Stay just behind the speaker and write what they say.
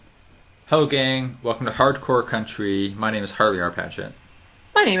Hello, gang. Welcome to Hardcore Country. My name is Harley Arpachit.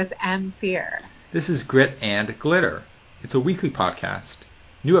 My name is M. Fear. This is Grit and Glitter. It's a weekly podcast.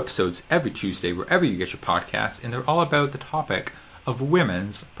 New episodes every Tuesday wherever you get your podcasts, and they're all about the topic of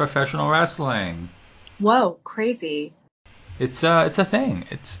women's professional wrestling. Whoa, crazy. It's a thing.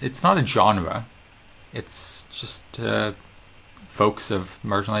 It's not a genre. It's just folks of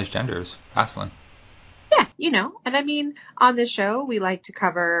marginalized genders wrestling. Yeah, and I mean, on this show, we like to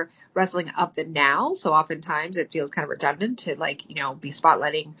cover wrestling of the now. So oftentimes it feels kind of redundant to be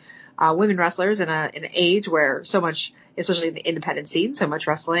spotlighting women wrestlers in an age where so much, especially in the independent scene, so much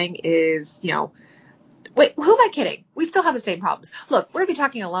wrestling is, wait, who am I kidding? We still have the same problems. Look, we're going to be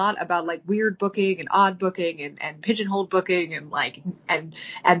talking a lot about weird booking and odd booking and pigeonholed booking and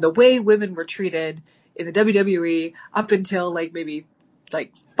the way women were treated in the WWE up until maybe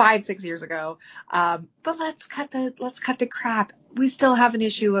 5-6 years ago. But let's cut the crap. We still have an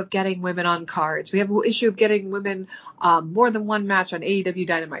issue of getting women on cards. We have an issue of getting women more than one match on AEW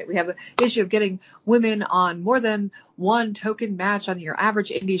Dynamite. We have an issue of getting women on more than one token match on your average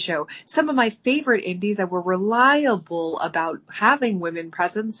indie show. Some of my favorite indies that were reliable about having women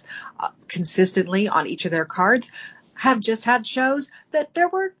presence consistently on each of their cards have just had shows that there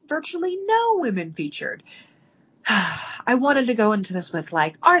were virtually no women featured. I wanted to go into this with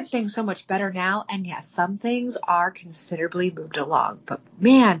aren't things so much better now? And yes, some things are considerably moved along, but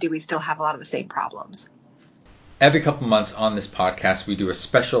man, do we still have a lot of the same problems. Every couple months on this podcast, we do a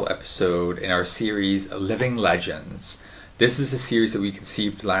special episode in our series Living Legends. This is a series that we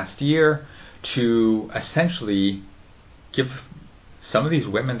conceived last year to essentially give some of these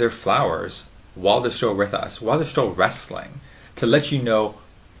women their flowers while they're still with us, while they're still wrestling, to let you know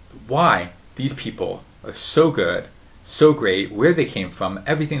why these people are so good, so great, where they came from,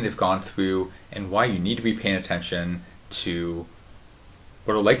 everything they've gone through, and why you need to be paying attention to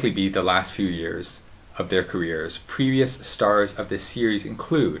what will likely be the last few years of their careers. Previous stars of this series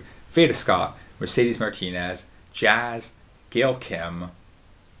include Veda Scott, Mercedes Martinez, Jazz, Gail Kim.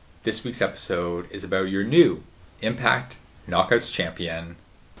 This week's episode is about your new Impact Knockouts champion,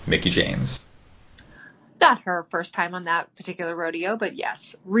 Mickie James. Not her first time on that particular rodeo, but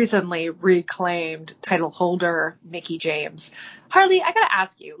yes, recently reclaimed title holder Mickie James. Harley, I gotta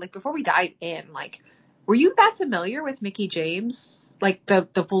ask you, before we dive in, were you that familiar with Mickie James,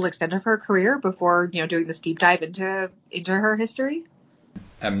 the full extent of her career before, doing this deep dive into her history?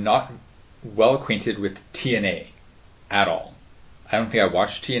 I'm not well acquainted with TNA at all. I don't think I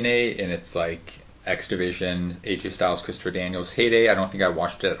watched TNA in its X Division, AJ Styles, Christopher Daniels heyday. I don't think I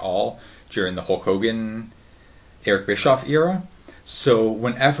watched it at all during the Hulk Hogan, Eric Bischoff era. So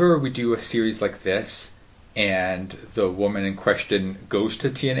whenever we do a series like this and the woman in question goes to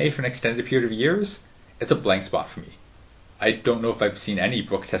TNA for an extended period of years, it's a blank spot for me. I don't know if I've seen any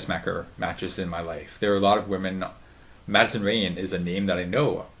Brooke Tessmacher matches in my life. There are a lot of women. Madison Rayne is a name that I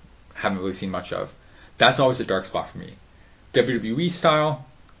know, haven't really seen much of. That's always a dark spot for me. WWE style,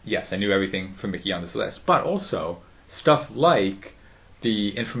 yes, I knew everything from Mickie on this list, but also stuff like the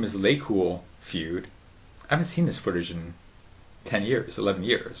infamous LayCool feud. I haven't seen this footage in 10 years, 11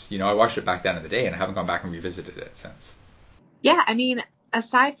 years. I watched it back then in the day and I haven't gone back and revisited it since. Yeah, I mean,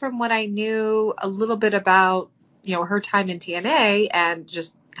 aside from what I knew a little bit about, her time in TNA and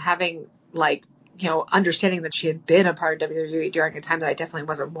just having understanding that she had been a part of WWE during a time that I definitely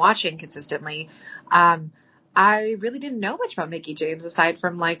wasn't watching consistently, I really didn't know much about Mickie James aside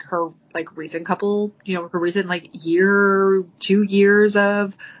from her recent couple, her recent year, 2 years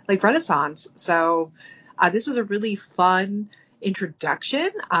of renaissance. So this was a really fun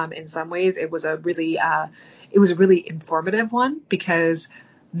introduction. In some ways, it was a really informative one because,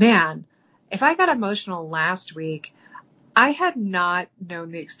 man, if I got emotional last week, I had not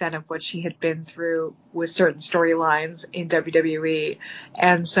known the extent of what she had been through with certain storylines in WWE.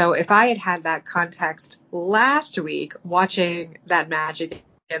 And so if I had had that context last week watching that match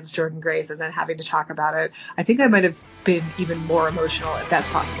against Jordynne Grace and then having to talk about it, I think I might have been even more emotional, if that's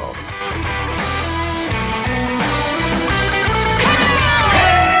possible.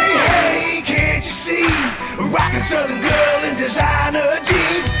 Hey, can't you see? A rockin' Southern girl in designer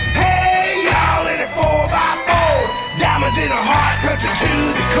jeans. Hey, y'all in a 4x4. Diamonds in her heart, country to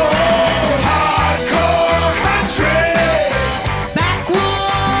the core. Hardcore country.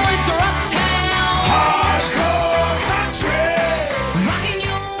 Backwoods or uptown. Hardcore country.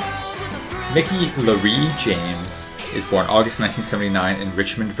 Mickie Laree James is born August 1979 in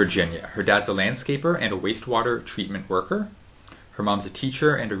Richmond, Virginia. Her dad's a landscaper and a wastewater treatment worker. Her mom's a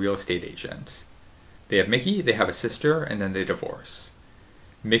teacher and a real estate agent. They have Mickie, they have a sister, and then they divorce.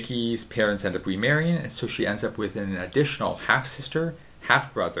 Mickie's parents end up remarrying, and so she ends up with an additional half-sister,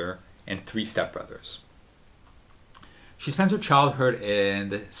 half-brother, and 3 stepbrothers. She spends her childhood in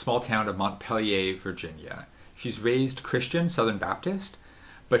the small town of Montpelier, Virginia. She's raised Christian Southern Baptist,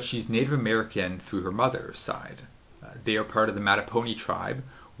 but she's Native American through her mother's side. They are part of the Mattaponi tribe,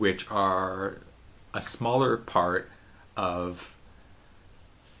 which are a smaller part of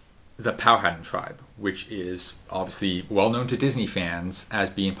the Powhatan tribe, which is obviously well known to Disney fans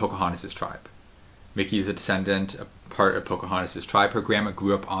as being Pocahontas' tribe. Mickey is a descendant, a part of Pocahontas' tribe. Her grandma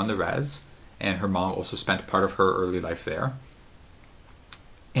grew up on the res, and her mom also spent part of her early life there.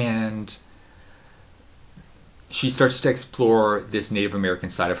 And she starts to explore this Native American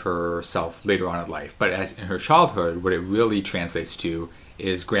side of herself later on in life. But as in her childhood, what it really translates to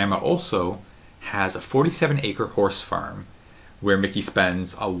is grandma also has a 47-acre horse farm where Mickey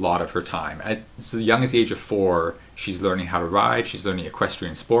spends a lot of her time. At the youngest age of 4, she's learning how to ride, she's learning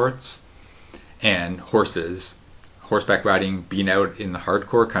equestrian sports, and horseback riding, being out in the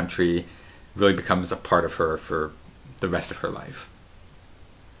hardcore country, really becomes a part of her for the rest of her life.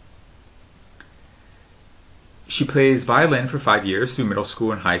 She plays violin for 5 years through middle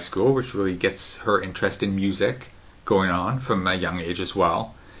school and high school, which really gets her interest in music going on from a young age as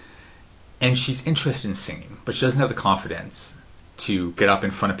well. And she's interested in singing, but she doesn't have the confidence to get up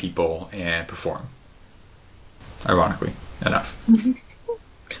in front of people and perform. Ironically enough.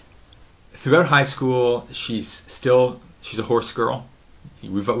 Throughout high school, she's a horse girl.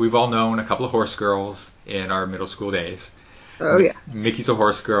 We've all known a couple of horse girls in our middle school days. Oh yeah. Mickey's a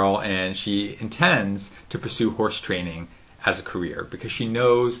horse girl, and she intends to pursue horse training as a career because she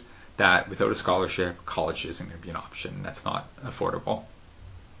knows that without a scholarship, college isn't going to be an option. That's not affordable.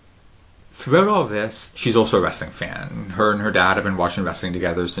 Throughout all of this, she's also a wrestling fan. Her and her dad have been watching wrestling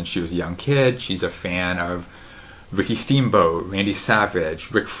together since she was a young kid. She's a fan of Ricky Steamboat, Randy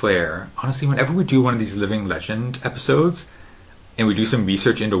Savage, Ric Flair. Honestly, whenever we do one of these Living Legend episodes and we do some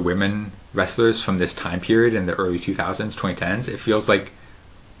research into women wrestlers from this time period in the early 2000s, 2010s, it feels like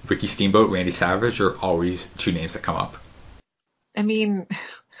Ricky Steamboat, Randy Savage are always 2 names that come up. I mean,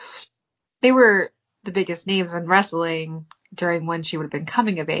 they were the biggest names in wrestling during when she would have been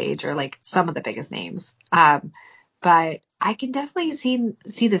coming of age, or like some of the biggest names. But I can definitely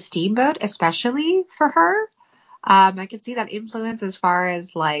see the Steamboat, especially for her. I can see that influence as far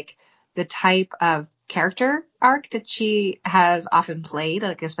as like the type of character arc that she has often played,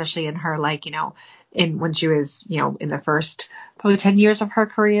 like especially in her, like, in when she was, in the first probably 10 years of her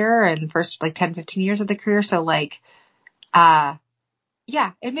career and first like 10, 15 years of the career. So like,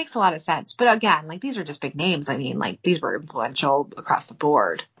 yeah, it makes a lot of sense. But again, like these are just big names. I mean, like these were influential across the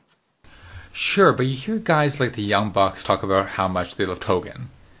board. Sure, but you hear guys like the Young Bucks talk about how much they loved Hogan.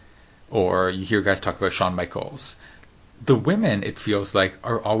 Or you hear guys talk about Shawn Michaels. The women, it feels like,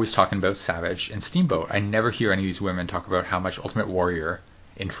 are always talking about Savage and Steamboat. I never hear any of these women talk about how much Ultimate Warrior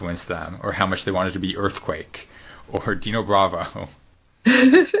influenced them, or how much they wanted to be Earthquake, or Dino Bravo.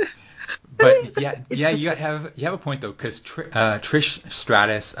 But yeah, you have a point though, because Trish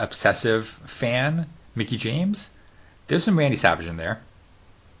Stratus obsessive fan Mickie James, there's some Randy Savage in there.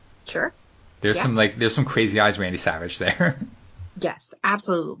 Sure. There's some crazy eyes Randy Savage there. Yes,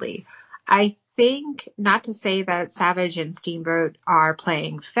 absolutely. I think, not to say that Savage and Steamboat are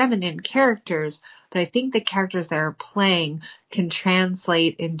playing feminine characters, but I think the characters they're playing can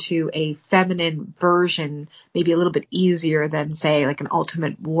translate into a feminine version, maybe a little bit easier than, say, like an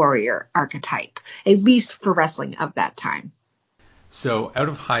Ultimate Warrior archetype, at least for wrestling of that time. So out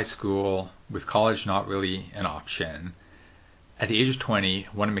of high school, with college not really an option, at the age of 20,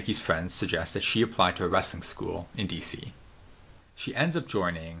 one of Mickey's friends suggests that she apply to a wrestling school in DC. She ends up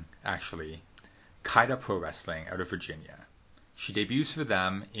joining, actually, Kaida Pro Wrestling out of Virginia. She debuts for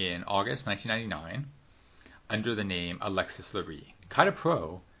them in August 1999 under the name Alexis Lurie. Kaida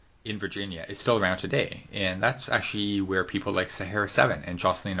Pro in Virginia is still around today, and that's actually where people like Sahara 7 and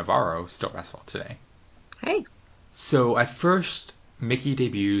Jocelyn Navarro still wrestle today. Hey. So at first, Mickey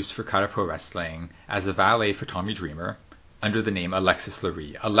debuts for Kaida Pro Wrestling as a valet for Tommy Dreamer under the name Alexis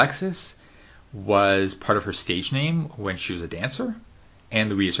Lurie. Alexis was part of her stage name when she was a dancer,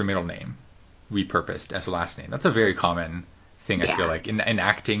 and Lurie is her middle name, repurposed as a last name. That's a very common thing, yeah. I feel like, in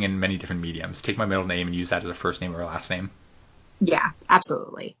acting in many different mediums. Take my middle name and use that as a first name or a last name. Yeah,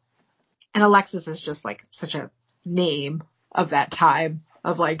 absolutely. And Alexis is just like such a name of that time.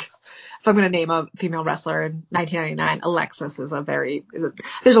 Of like, if I'm going to name a female wrestler in 1999, Alexis is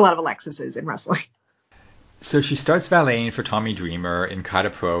there's a lot of Alexises in wrestling. So she starts valeting for Tommy Dreamer in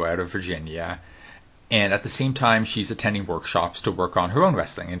Kaida Pro out of Virginia, and at the same time she's attending workshops to work on her own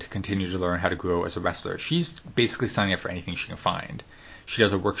wrestling and to continue to learn how to grow as a wrestler. She's basically signing up for anything she can find. She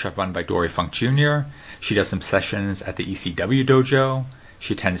does a workshop run by Dory Funk Jr., she does some sessions at the ECW dojo,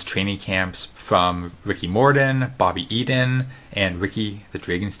 She attends training camps from Ricky Morton, Bobby Eaton, and Ricky the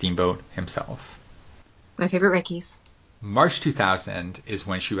Dragon Steamboat himself. My favorite Rickies. March 2000 is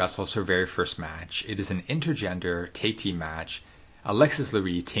when she wrestles her very first match. It is an intergender tag team match. Alexis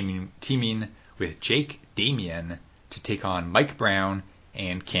Lurie teaming with Jake Damian to take on Mike Brown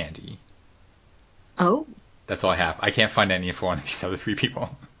and Candy. Oh. That's all I have. I can't find any info on these other three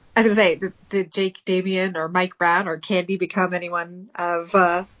people. I was going to say, did Jake Damian or Mike Brown or Candy become anyone of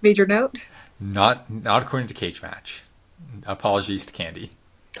major note? Not according to Cage Match. Apologies to Candy.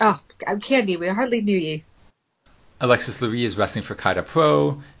 Oh, Candy, we hardly knew ye. Alexis Lurie is wrestling for Kaida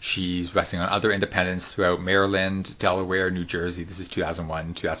Pro. She's wrestling on other independents throughout Maryland, Delaware, New Jersey. This is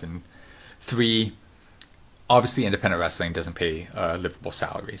 2001, 2003. Obviously, independent wrestling doesn't pay a livable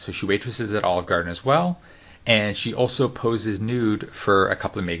salary, so she waitresses at Olive Garden as well. And she also poses nude for a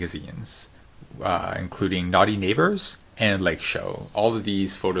couple of magazines, including Naughty Neighbors and Lake Show. All of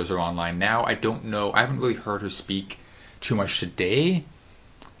these photos are online now. I don't know. I haven't really heard her speak too much today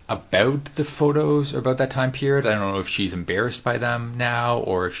about the photos or about that time period. I don't know if she's embarrassed by them now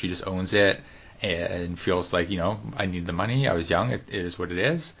or if she just owns it and feels like, I need the money. I was young. It is what it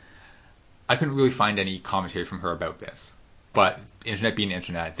is. I couldn't really find any commentary from her about this. But internet being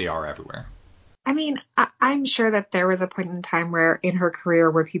internet, they are everywhere. I mean, I'm sure that there was a point in time where in her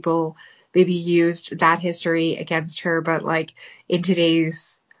career where people maybe used that history against her, but like in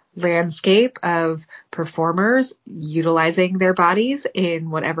today's landscape of performers utilizing their bodies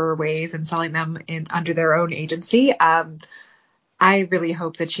in whatever ways and selling them under their own agency, I really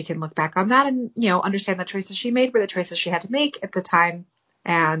hope that she can look back on that and, understand the choices she made were the choices she had to make at the time.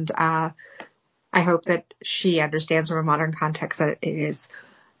 And I hope that she understands from a modern context that it is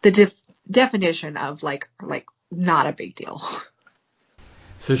the definition of like not a big deal.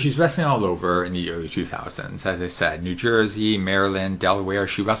 So she's wrestling all over in the early 2000s. As I said, New Jersey, Maryland, Delaware.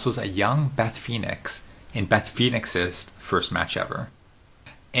 She wrestles a young Beth Phoenix in Beth Phoenix's first match ever.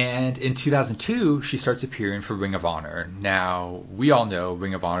 And in 2002, she starts appearing for Ring of Honor. Now, we all know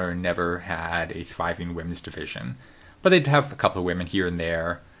Ring of Honor never had a thriving women's division, but they'd have a couple of women here and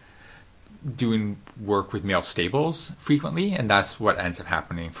there doing work with male stables frequently, and that's what ends up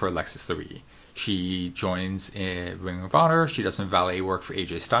happening for Alexis Lurie. She joins Ring of Honor. She does some valet work for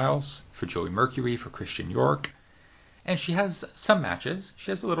AJ Styles, for Joey Mercury, for Christian York, and she has some matches.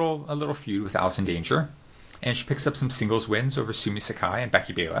 She has a little feud with Allison Danger, and she picks up some singles wins over Sumi Sakai and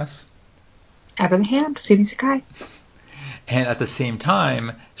Becky Bayless. Ever the hand, Sumi Sakai. And at the same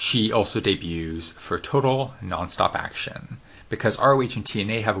time, she also debuts for Total Nonstop Action, because ROH and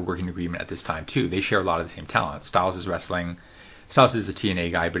TNA have a working agreement at this time too. They share a lot of the same talent. Styles is a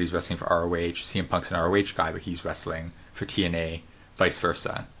TNA guy, but he's wrestling for ROH. CM Punk's an ROH guy, but he's wrestling for TNA, vice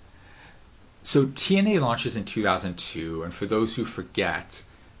versa. So TNA launches in 2002, and for those who forget,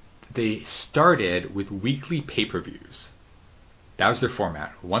 they started with weekly pay-per-views. That was their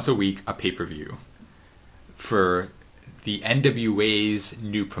format. Once a week, a pay-per-view for the NWA's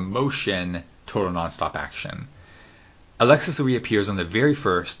new promotion, Total Nonstop Action. Alexis Lurie appears on the very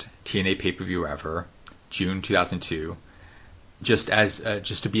first TNA pay-per-view ever, June 2002, just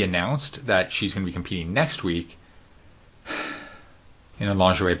to be announced that she's going to be competing next week in a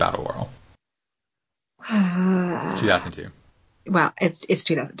lingerie battle royal. It's 2002. Well, it's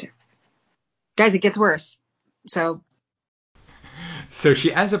 2002. Guys, it gets worse. So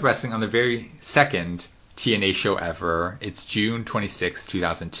she ends up wrestling on the very second TNA show ever. It's June 26,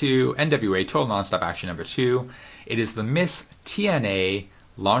 2002, NWA Total Nonstop Action number 2. It is the Miss TNA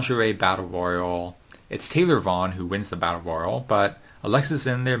Lingerie Battle Royal. It's Taylor Vaughn who wins the Battle Royal, but Alexis is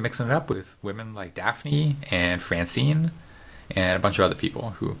in there mixing it up with women like Daphne and Francine and a bunch of other people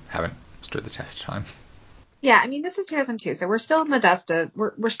who haven't stood the test of time. Yeah, I mean, this is 2002, so we're still in the dust of,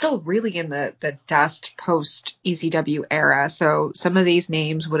 we're still really in the dust post ECW era. So some of these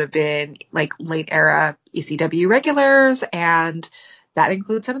names would have been like late era ECW regulars, and that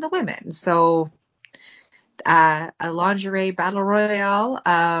includes some of the women. So a lingerie battle royale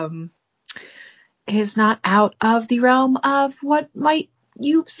is not out of the realm of what might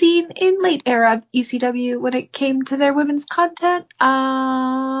you've seen in late era ECW when it came to their women's content.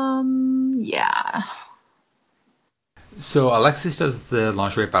 Yeah. So Alexis does the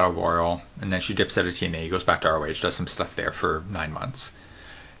lingerie battle royal, and then she dips out of TNA, goes back to ROH, does some stuff there for 9 months.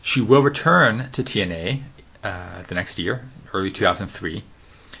 She will return to TNA the next year, early 2003,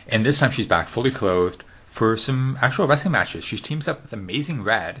 and this time she's back fully clothed for some actual wrestling matches. She teams up with Amazing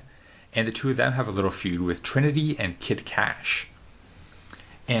Red, and the two of them have a little feud with Trinity and Kid Cash.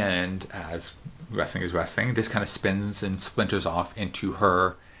 And as wrestling is wrestling, this kind of spins and splinters off into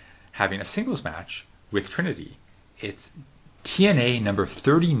her having a singles match with Trinity. It's TNA number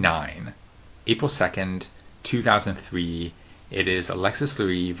 39, April 2nd, 2003. It is Alexis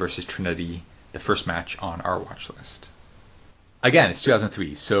Lurie versus Trinity, the first match on our watch list. Again, it's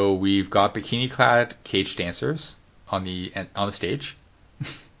 2003, so we've got bikini-clad cage dancers on the stage.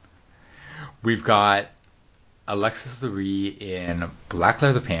 We've got Alexis Lurie in black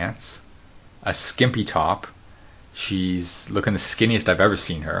leather pants, a skimpy top. She's looking the skinniest I've ever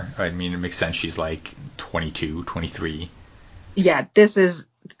seen her. I mean, it makes sense. She's like 22, 23. Yeah, she is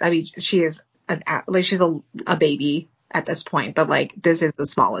she's a baby at this point, but like this is the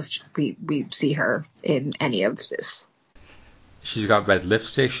smallest we see her in any of this. She's got red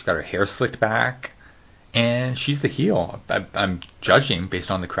lipstick. She's got her hair slicked back, and she's the heel. I'm judging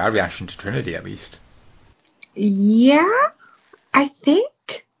based on the crowd reaction to Trinity, at least. Yeah, I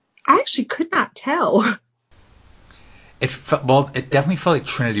think I actually could not tell. It definitely felt like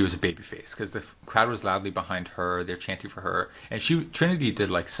Trinity was a babyface because the crowd was loudly behind her. They're chanting for her, and Trinity did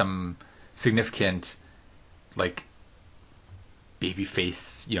like some significant like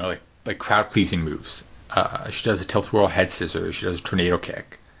babyface, like crowd pleasing moves. She does a tilt whirl head scissors. She does a tornado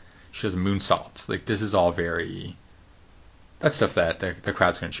kick. She does moonsaults. Like this is all that's stuff that the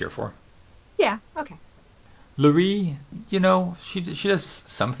crowd's going to cheer for. Yeah. Okay. Lurie, she does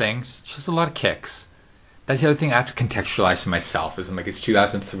some things. She does a lot of kicks. That's the other thing I have to contextualize for myself. Is I'm like, it's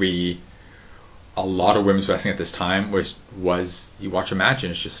 2003. A lot of women's wrestling at this time was you watch a match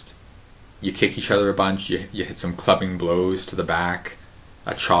and it's just you kick each other a bunch. You hit some clubbing blows to the back,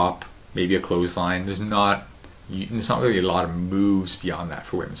 a chop, maybe a clothesline. There's not really a lot of moves beyond that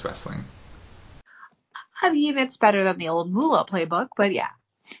for women's wrestling. I mean, it's better than the old Moolah playbook, but yeah,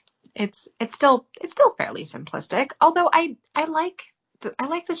 it's still fairly simplistic. Although I like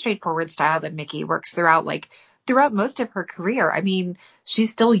the straightforward style that Mickie works throughout most of her career. I mean, she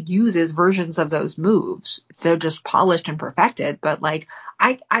still uses versions of those moves. They're just polished and perfected. But like,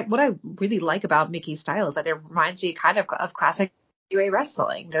 what I really like about Mickie's style is that it reminds me kind of classic UA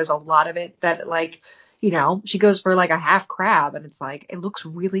wrestling. There's a lot of it that like, she goes for like a half crab and it's like, it looks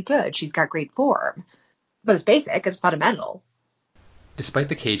really good. She's got great form, but it's basic. It's fundamental. Despite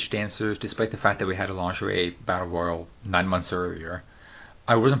the cage dancers, despite the fact that we had a lingerie battle royal 9 months earlier,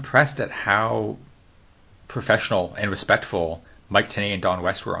 I was impressed at how professional and respectful Mike Tenay and Don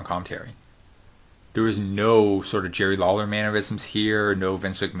West were on commentary. There was no sort of Jerry Lawler mannerisms here, no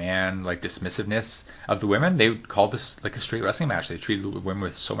Vince McMahon like dismissiveness of the women. They called this like a straight wrestling match. They treated the women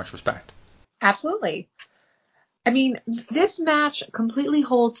with so much respect. Absolutely. I mean, this match completely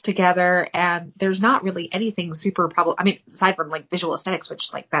holds together, and there's not really anything super I mean, aside from like visual aesthetics,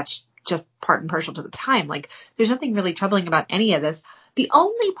 which like that's just part and parcel to the time. Like, there's nothing really troubling about any of this. The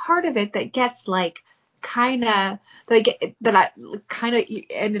only part of it that gets like that I kind of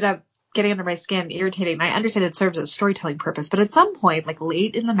ended up getting under my skin, irritating. And I understand it serves as a storytelling purpose, but at some point, like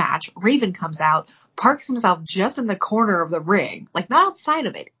late in the match, Raven comes out, parks himself just in the corner of the ring, like not outside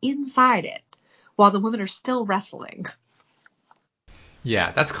of it, inside it, while the women are still wrestling.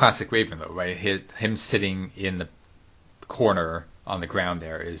 Yeah, that's classic Raven though, right? Him sitting in the corner on the ground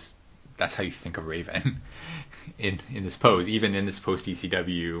that's how you think of Raven in this pose, even in this post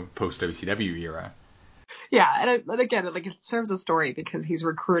ECW, post WCW era. Yeah, and again, like it serves a story because he's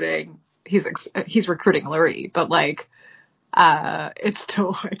recruiting Lurie, but like it's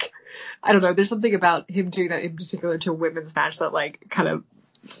still like, I don't know, there's something about him doing that in particular to a women's match that like kind of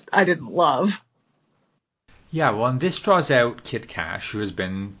I didn't love. Yeah, well, and this draws out Kid Cash, who has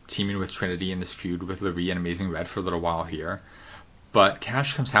been teaming with Trinity in this feud with Lurie and Amazing Red for a little while here. But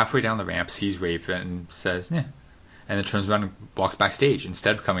Cash comes halfway down the ramp, sees Raven, and says, "Yeah," and then turns around and walks backstage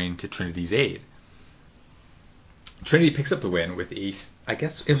instead of coming to Trinity's aid. Trinity picks up the win with I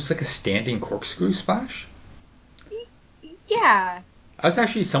guess it was like a standing corkscrew splash. Yeah. I was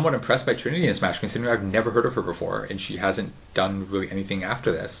actually somewhat impressed by Trinity in this match, considering I've never heard of her before, and she hasn't done really anything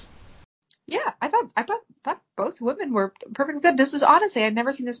after this. Yeah, I thought both women were perfectly good. This is honestly, I'd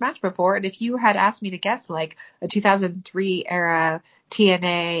never seen this match before, and if you had asked me to guess like a 2003 era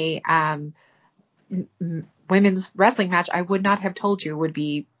TNA women's wrestling match, I would not have told you would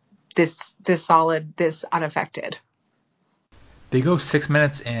be this solid, this unaffected. They go 6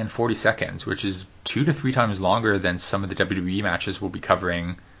 minutes and 40 seconds, which is 2 to 3 times longer than some of the WWE matches we'll be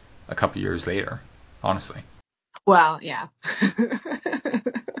covering a couple years later, honestly. Well, yeah.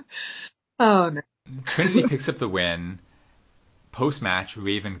 Oh, no. Trinity picks up the win. Post-match,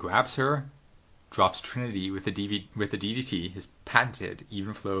 Raven grabs her, drops Trinity with a DDT, his patented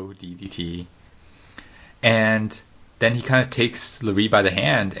even flow DDT, and then he kind of takes Lurie by the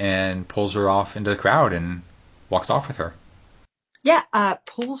hand and pulls her off into the crowd and walks off with her. Yeah,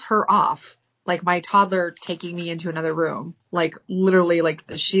 pulls her off. like my toddler taking me into another room. Like literally, like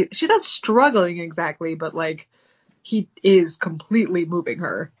she's not struggling exactly, but like he is completely moving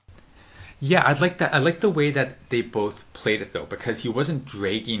her. Yeah, I like that. I like the way that they both played it though, because he wasn't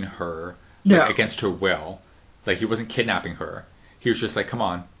dragging her like No. against her will. Like he wasn't kidnapping her. He was just like, "Come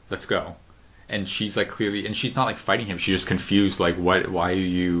on, let's go." And she's like clearly, and she's not like fighting him. She's just confused, like, "What? Why are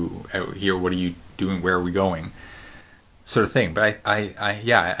you out here? What are you doing? Where are we going?" Sort of thing. But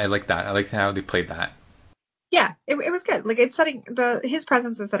yeah, I like that. I like how they played that. Yeah, it was good. Like it's setting his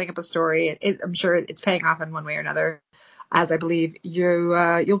presence is setting up a story. I'm sure it's paying off in one way or another, as I believe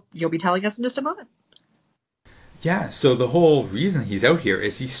you'll be telling us in just a moment. Yeah, so the whole reason he's out here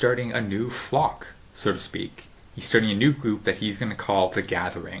is he's starting a new flock, so to speak. He's starting a new group that he's going to call the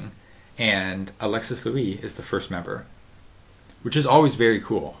Gathering, and Alexis Louis is the first member, which is always very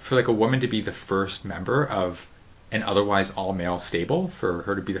cool. For like a woman to be the first member of an otherwise all-male stable, for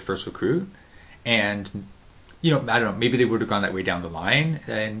her to be the first recruit, and I don't know, maybe they would have gone that way down the line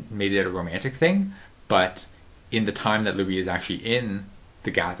and made it a romantic thing, but in the time that Louis is actually in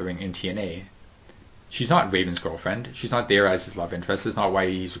the Gathering in TNA, she's not Raven's girlfriend. She's not there as his love interest. That's not why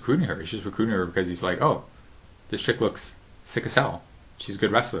he's recruiting her. He's just recruiting her because he's like, oh, this chick looks sick as hell. She's a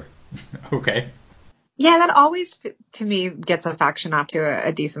good wrestler. Okay. Yeah, that always to me gets a faction off to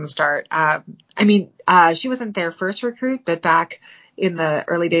a decent start. She wasn't their first recruit, but back in the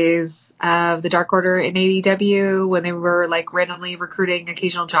early days of the Dark Order in AEW, when they were like randomly recruiting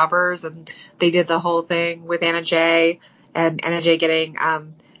occasional jobbers, and they did the whole thing with Anna Jay, and Anna Jay getting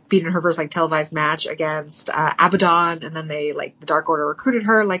beaten in her first like televised match against Abaddon, and then the Dark Order recruited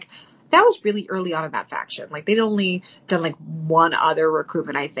her. Like that was really early on in that faction. Like they'd only done like one other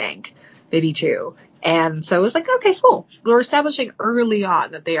recruitment, I think, maybe two. And so it was like, okay, cool. We're establishing early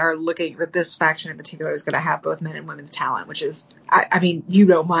on that that this faction in particular is going to have both men and women's talent, which is, I mean,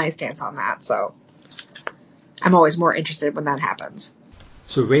 my stance on that. So I'm always more interested when that happens.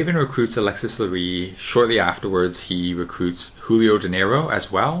 So Raven recruits Alexis Louis. Shortly afterwards, he recruits Julio De Niro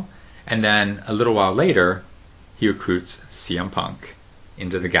as well. And then a little while later, he recruits CM Punk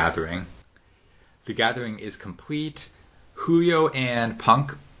into the Gathering. The Gathering is complete. Julio and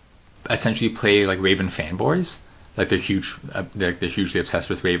Punk essentially play like Raven fanboys. Like they're hugely obsessed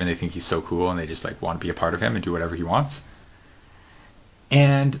with Raven. They think he's so cool, and they just like want to be a part of him and do whatever he wants.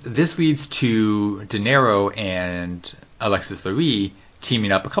 And this leads to De Niro and Alexis Louis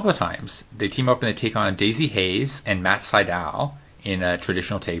teaming up a couple of times. They team up and they take on Daisy Hayes and Matt Sydal in a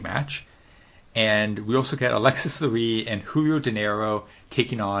traditional tag match. And we also get Alexis Louis and Julio De Niro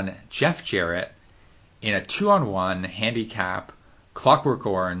taking on Jeff Jarrett in a 2-on-1 handicap Clockwork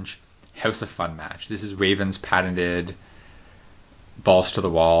Orange House of Fun match. This is Raven's patented balls to the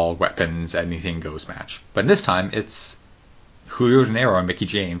wall, weapons, anything goes match. But this time it's Julio De Niro and Mickie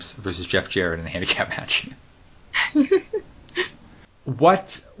James versus Jeff Jarrett in a handicap match.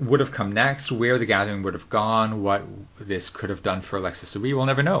 What would have come next, where the Gathering would have gone, what this could have done for Alexis Louis, we'll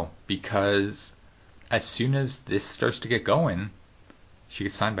never know, because as soon as this starts to get going, she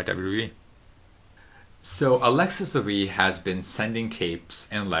gets signed by WWE. So Alexis Louis has been sending tapes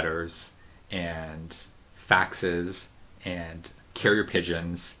and letters and faxes and carrier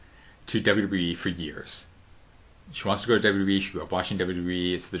pigeons to WWE for years. She wants to go to WWE. She grew up watching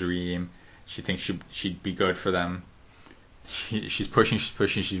WWE. It's the dream. She thinks she'd be good for them. She's pushing,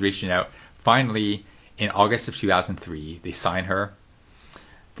 she's reaching out. Finally, in August of 2003, they sign her.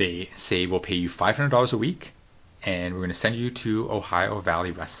 They say, we'll pay you $500 a week, and we're going to send you to Ohio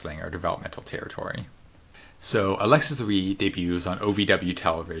Valley Wrestling, our developmental territory. So Alexis Louis debuts on OVW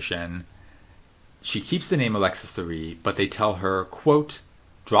television. She keeps the name Alexis Louis, but they tell her, quote,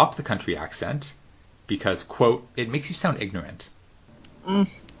 drop the country accent because, quote, it makes you sound ignorant.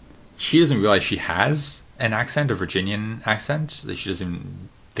 She doesn't realize she has an accent, a Virginian accent. She doesn't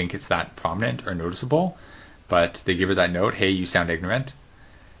think it's that prominent or noticeable, but they give her that note, hey, you sound ignorant,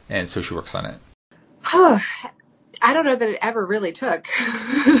 and so she works on it. I don't know that it ever really took.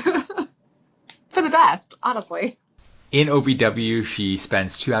 For the best, honestly. In OVW, she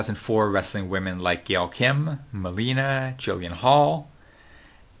spends 2004 wrestling women like Gail Kim, Melina, Jillian Hall.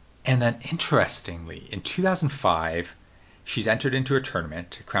 And then, interestingly, in 2005, she's entered into a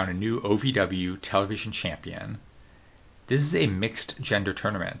tournament to crown a new OVW television champion. This is a mixed gender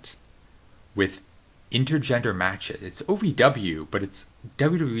tournament with intergender matches. It's OVW, but it's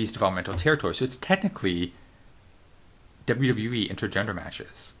WWE's developmental territory, so it's technically WWE intergender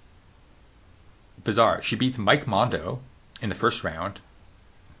matches. Bizarre. She beats Mike Mondo in the first round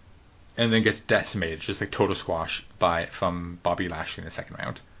and then gets decimated, just like total squash from Bobby Lashley in the second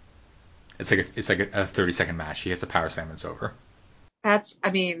round. It's like a 30-second match. She hits a power slam and it's over. That's, I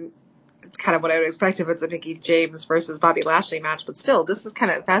mean, it's kind of what I would expect if it's a Mickie James versus Bobby Lashley match, but still, this is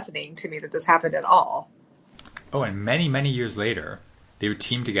kind of fascinating to me that this happened at all. Oh, and many, many years later, they would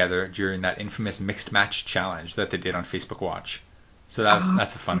team together during that infamous mixed match challenge that they did on Facebook Watch. So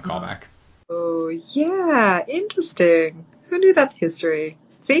that's a fun callback. Oh, yeah. Interesting. Who knew that history?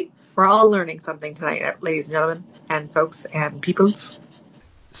 See? We're all learning something tonight, ladies and gentlemen, and folks and peoples.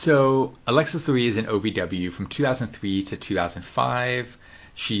 So Alexis Lurie is in OVW from 2003 to 2005.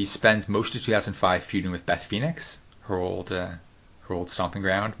 She spends most of 2005 feuding with Beth Phoenix, her old stomping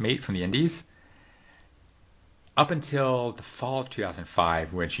ground mate from the Indies, up until the fall of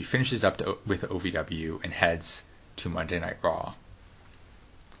 2005 when she finishes up with OVW and heads to Monday Night Raw.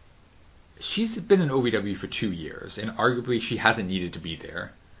 She's been in OVW for 2 years, and arguably she hasn't needed to be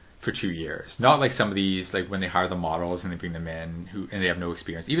there for 2 years. Not like some of these, like when they hire the models and they bring them in and they have no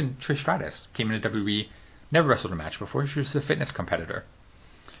experience. Even Trish Stratus came into WWE, never wrestled a match before. She was a fitness competitor.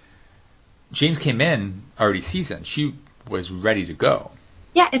 James came in already seasoned. She was ready to go.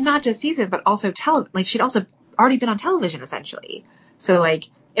 Yeah, and not just seasoned, but also she'd also already been on television essentially. So like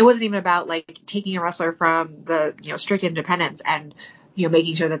it wasn't even about like taking a wrestler from the strict independence and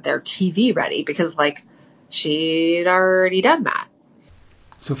making sure that they're TV ready, because like she'd already done that.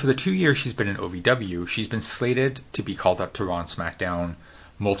 So for the 2 years she's been in OVW, she's been slated to be called up to Raw and SmackDown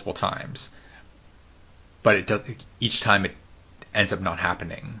multiple times. But each time it ends up not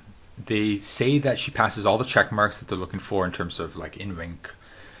happening. They say that she passes all the check marks that they're looking for in terms of like in-ring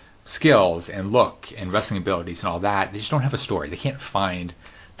skills and look and wrestling abilities and all that. They just don't have a story. They can't find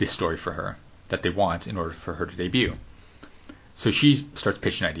this story for her that they want in order for her to debut. So she starts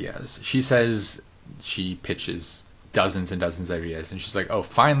pitching ideas. She says she pitches dozens and dozens of ideas, and she's like, oh,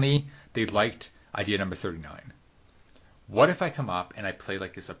 finally, they liked idea number 39. What if I come up and I play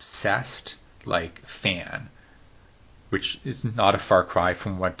like this obsessed like fan, which is not a far cry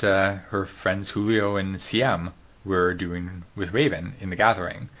from what her friends Julio and CM were doing with Raven in The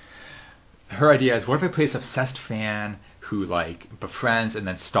Gathering. Her idea is, what if I play this obsessed fan who like befriends and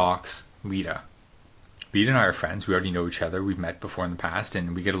then stalks Lita? Lita and I are friends. We already know each other. We've met before in the past,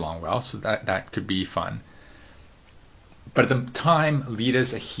 and we get along well, so that could be fun. But at the time,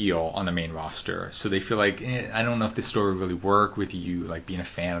 Lita's a heel on the main roster, so they feel like, I don't know if this story would really work with you, like being a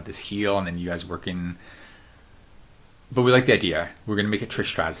fan of this heel, and then you guys working. But we like the idea. We're going to make it Trish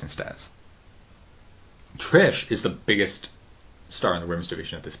Stratus instead. Trish is the biggest star in the women's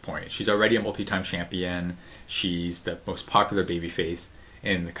division at this point. She's already a multi-time champion. She's the most popular babyface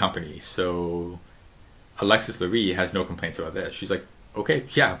in the company, so Alexis Lurie has no complaints about this. She's like, okay,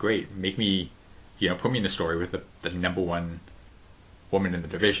 yeah, great. Make me, put me in the story with the number one woman in the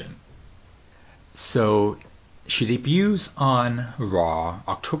division. So she debuts on Raw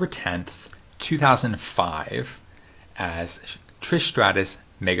October 10th, 2005 as Trish Stratus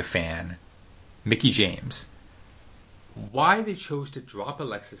mega fan Mickie James. Why they chose to drop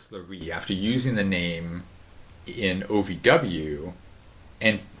Alexis Lurie after using the name in OVW,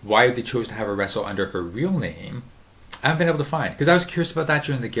 and why they chose to have her wrestle under her real name, I haven't been able to find. Because I was curious about that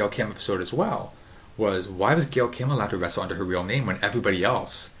during the Gail Kim episode as well. Was why was Gail Kim allowed to wrestle under her real name when everybody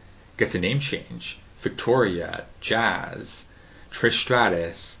else gets a name change? Victoria, Jazz, Trish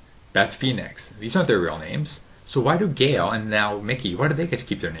Stratus, Beth Phoenix. These aren't their real names. So why do Gail and now Mickie, why do they get to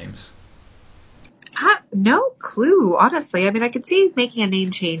keep their names? No clue, honestly. I mean, I could see making a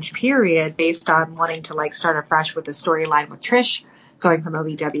name change, period, based on wanting to like start afresh with the storyline with Trish going from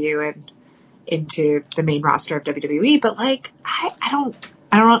OVW and into the main roster of WWE. But like, I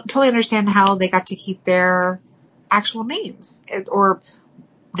don't totally understand how they got to keep their actual names, or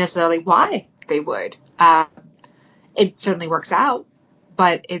necessarily why they would. It certainly works out,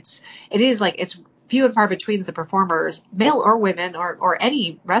 but it is like it's few and far between the performers, male or women, or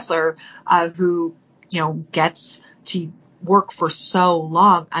any wrestler who gets to work for so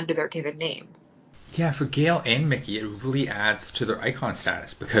long under their given name. Yeah, for Gail and Mickie, it really adds to their icon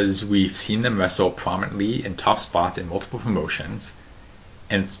status because we've seen them wrestle prominently in top spots in multiple promotions,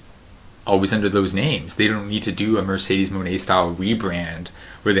 and it's always under those names. They don't need to do a Mercedes Moné style rebrand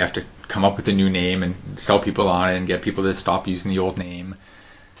where they have to come up with a new name and sell people on it and get people to stop using the old name.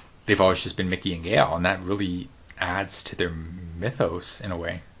 They've always just been Mickie and Gail, and that really adds to their mythos in a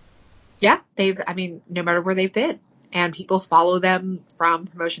way. Yeah, no matter where they've been, and people follow them from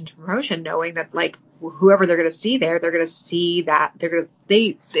promotion to promotion, knowing that like whoever they're going to see there, they're going to see that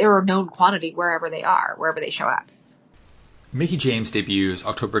they're a known quantity wherever they are, wherever they show up. Mickie James debuts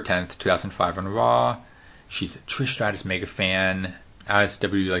October 10th, 2005 on Raw. She's a Trish Stratus mega fan. As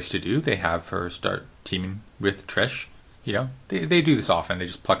WWE likes to do, they have her start teaming with Trish. They do this often. They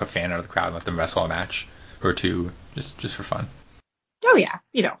just pluck a fan out of the crowd and let them wrestle a match or two just for fun. Oh yeah,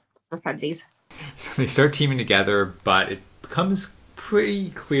 For funsies. So they start teaming together, but it becomes pretty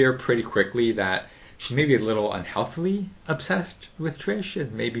clear pretty quickly that she's maybe a little unhealthily obsessed with Trish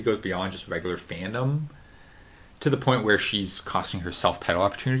and maybe goes beyond just regular fandom to the point where she's costing herself title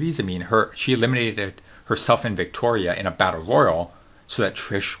opportunities. I mean, she eliminated herself and Victoria in a battle royal so that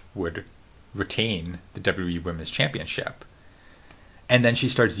Trish would retain the WWE Women's Championship. And then she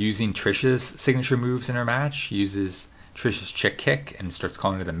starts using Trish's signature moves in her match. She uses Trish's chick kick and starts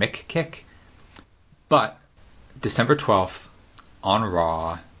calling it the Mick kick. But December 12th on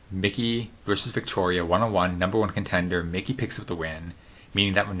Raw, Mickie versus Victoria, one-on-one, number one contender. Mickie picks up the win,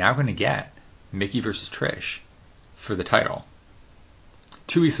 meaning that we're now going to get Mickie versus Trish for the title.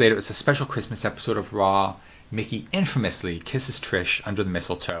 2 weeks later, it's a special Christmas episode of Raw. Mickie infamously kisses Trish under the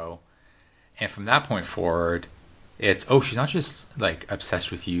mistletoe. And from that point forward, it's, oh, she's not just like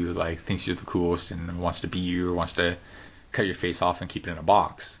obsessed with you, like thinks you're the coolest and wants to be you or wants to cut your face off and keep it in a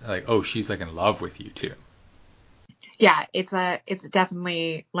box. Like, oh, she's like in love with you too. Yeah, it's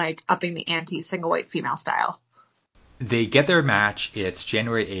definitely like upping the ante, single white female style. They get their match. It's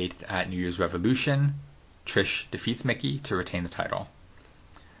January 8th at New Year's Revolution. Trish defeats Mickie to retain the title.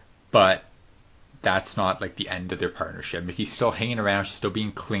 But that's not like the end of their partnership. Mickie's still hanging around. She's still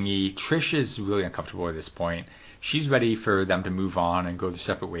being clingy. Trish is really uncomfortable at this point. She's ready for them to move on and go their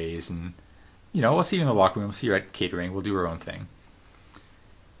separate ways. And, you know, we'll see you in the locker room. We'll see you at catering. We'll do our own thing.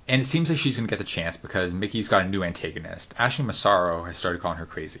 And it seems like she's going to get the chance because Mickie's got a new antagonist. Ashley Massaro has started calling her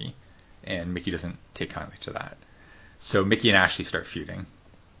crazy. And Mickie doesn't take kindly to that. So Mickie and Ashley start feuding.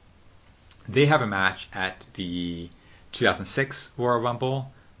 They have a match at the 2006 Royal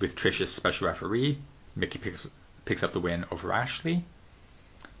Rumble with Trish's special referee. Mickie picks up the win over Ashley.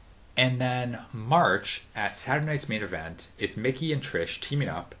 And then March, at Saturday night's main event, it's Mickie and Trish teaming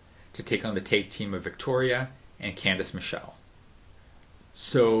up to take on the tag team of Victoria and Candice Michelle.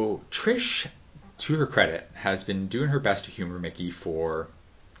 So Trish, to her credit, has been doing her best to humor Mickie for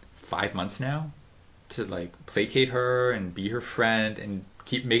 5 months now, to like placate her and be her friend and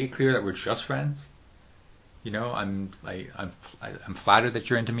make it clear that we're just friends. You know, I'm flattered that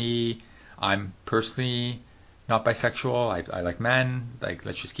you're into me. I'm personally not bisexual. I like men. Like,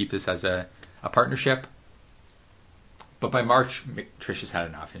 let's just keep this as a partnership. But by March, Trish has had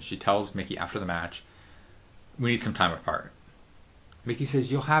enough, and she tells Mickie after the match, we need some time apart. Mickie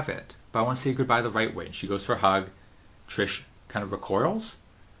says, you'll have it, but I want to say goodbye the right way. And she goes for a hug. Trish kind of recoils,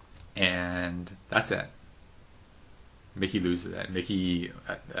 and that's it. Mickie loses it. Mickie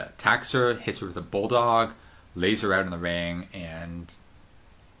attacks her, hits her with a bulldog, lays her out in the ring, and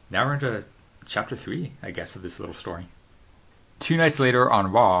now we're into chapter 3, I guess, of this little story. 2 nights later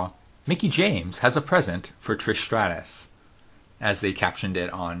on Raw, Mickie James has a present for Trish Stratus, as they captioned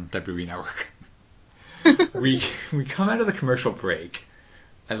it on WWE Network. we come out of the commercial break.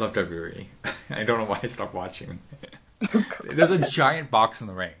 I love WWE. I don't know why I stopped watching. There's a giant box in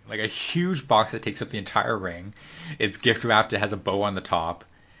the ring, like a huge box that takes up the entire ring. It's gift wrapped. It has a bow on the top,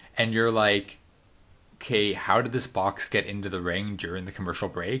 and you're like, okay, how did this box get into the ring during the commercial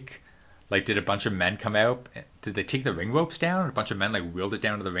break? Like, did a bunch of men come out? Did they take the ring ropes down? A bunch of men like wheeled it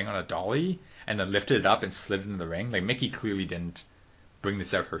down to the ring on a dolly and then lifted it up and slid it into the ring. Like, Mickie clearly didn't bring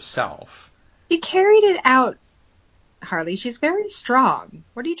this out herself. She carried it out, Harley. She's very strong.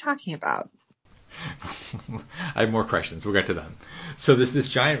 What are you talking about? I have more questions. We'll get to them. So this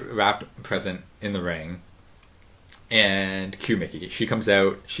giant wrapped present in the ring, and cue Mickie. She comes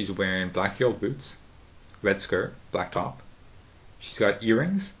out. She's wearing black heeled boots, red skirt, black top. She's got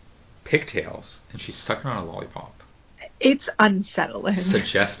earrings, pigtails, and she's sucking on a lollipop. It's unsettling.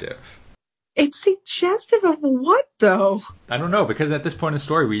 Suggestive. It's suggestive of what, though? I don't know, because at this point in the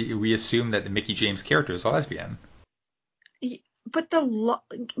story, we assume that the Mickie James character is a lesbian. But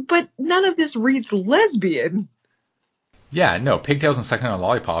but none of this reads lesbian. Yeah, no, pigtails and sucking on a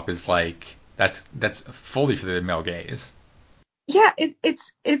lollipop is like that's fully for the male gaze. Yeah,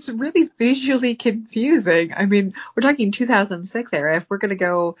 it's really visually confusing. I mean, we're talking 2006 era. If we're gonna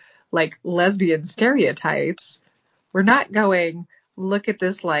go like lesbian stereotypes, we're not going look at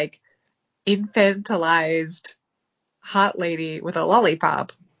this like infantilized hot lady with a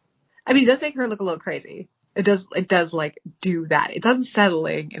lollipop. I mean, it does make her look a little crazy. It does like do that. It's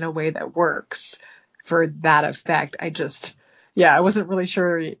unsettling in a way that works for that effect. I wasn't really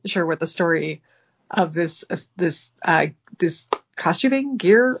sure what the story of this costuming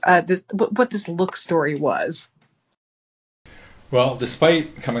gear, what this look story was. Well,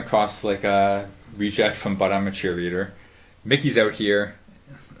 despite coming across like a reject from But I'm a Cheerleader, Mickie's out here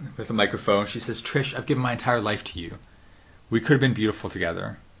with a microphone. She says, Trish, I've given my entire life to you. We could have been beautiful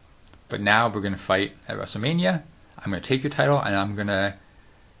together. But now we're going to fight at WrestleMania. I'm going to take your title, and I'm going to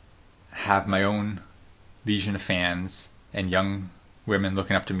have my own legion of fans and young women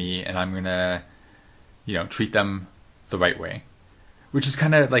looking up to me, and I'm gonna, treat them the right way. Which is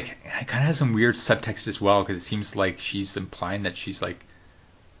kind of like, it kind of has some weird subtext as well, because it seems like she's implying that she's like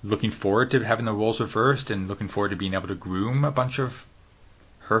looking forward to having the roles reversed and looking forward to being able to groom a bunch of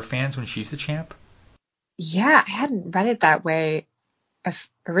her fans when she's the champ. Yeah, I hadn't read it that way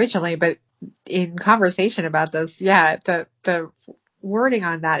originally, but in conversation about this, yeah, the wording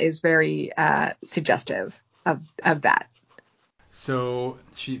on that is very suggestive of that. So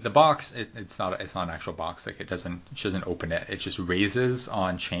the box, it's not an actual box. Like she doesn't open it. It just raises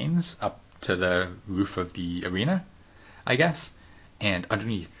on chains up to the roof of the arena, I guess. And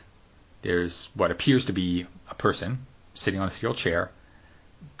underneath, there's what appears to be a person sitting on a steel chair,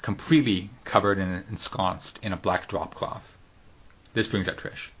 completely covered and ensconced in a black drop cloth. This brings out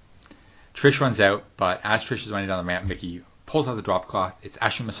Trish. Trish runs out, but as Trish is running down the ramp, Mickie pulls out the drop cloth. It's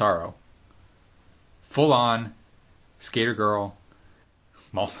Ashley Massaro, full on skater girl,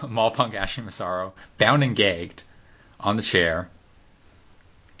 mall punk Ashley Massaro, bound and gagged on the chair.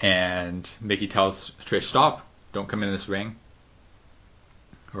 And Mickie tells Trish, "Stop! Don't come in this ring,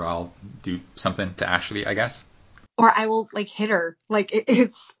 or I'll do something to Ashley, I guess." Or I will like hit her. Like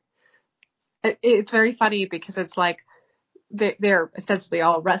it's very funny because it's like they're ostensibly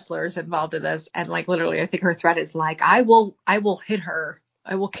all wrestlers involved in this, and like literally, I think her threat is like, I will hit her,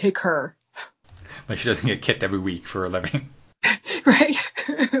 I will kick her. Like she doesn't get kicked every week for a living. Right?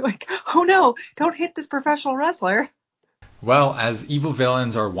 Like, oh no, don't hit this professional wrestler. Well, as evil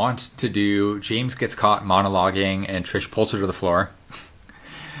villains are wont to do, James gets caught monologuing and Trish pulls her to the floor.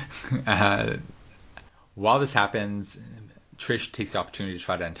 While this happens, Trish takes the opportunity to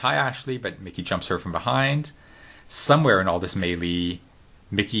try to untie Ashley, but Mickie jumps her from behind. Somewhere in all this melee,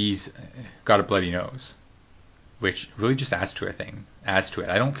 Mickey's got a bloody nose, which really just adds to it.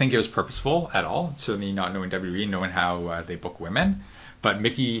 I don't think it was purposeful at all, certainly not knowing WWE, knowing how they book women. But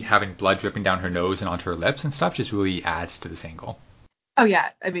Mickie having blood dripping down her nose and onto her lips and stuff just really adds to this angle. Oh yeah,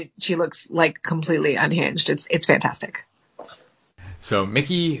 I mean, she looks like completely unhinged. It's fantastic. So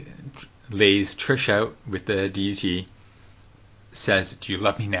Mickie lays Trish out with the DDT, says, "Do you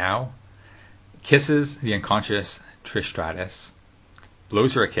love me now?" Kisses the unconscious Trish Stratus,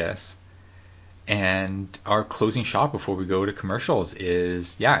 blows her a kiss, and our closing shot before we go to commercials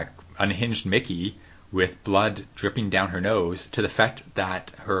is, unhinged Mickie with blood dripping down her nose, to the effect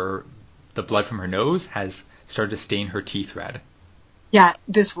that the blood from her nose has started to stain her teeth red. Yeah,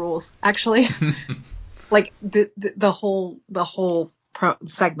 this rules. Actually, like the whole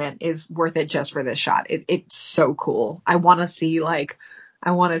segment is worth it just for this shot. It's so cool. I want to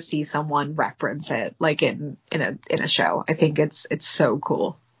see someone reference it like in a show. I think it's so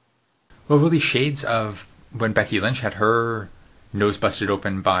cool. Well, really shades of when Becky Lynch had her nose busted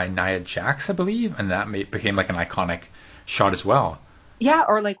open by Nia Jax, I believe, and that became like an iconic shot as well. Yeah,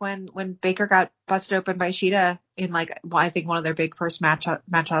 or like when Baker got busted open by Shida in I think one of their big first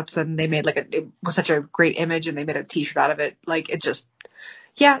matchups, and they made it was such a great image, and they made a T-shirt out of it. Like it just,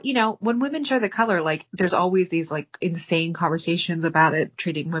 yeah, when women show the color, like there's always these like insane conversations about it,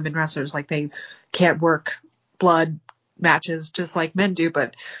 treating women wrestlers like they can't work blood matches just like men do,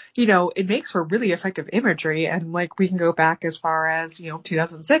 but it makes for really effective imagery. And like we can go back as far as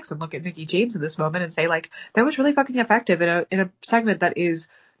 2006 and look at Mickie James in this moment and say like that was really fucking effective in a segment that is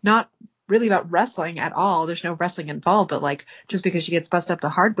not really about wrestling at all. There's no wrestling involved, but like just because she gets busted up the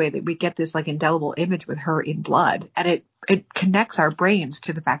hard way, that we get this like indelible image with her in blood, and it connects our brains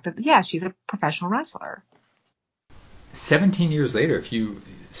to the fact that she's a professional wrestler. 17 years later, if you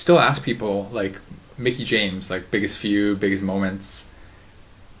still ask people like Mickie James, like biggest feud, biggest moments,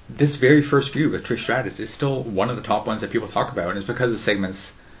 this very first feud with Trish Stratus is still one of the top ones that people talk about, and it's because of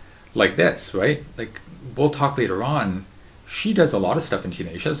segments like this, right? Like we'll talk later on, she does a lot of stuff in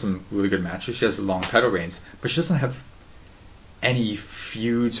TNA. She has some really good matches. She has long title reigns, but she doesn't have any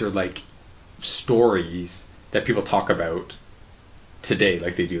feuds or like stories that people talk about today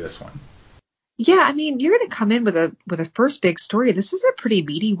like they do this one. Yeah, I mean, you're going to come in with a first big story. This is a pretty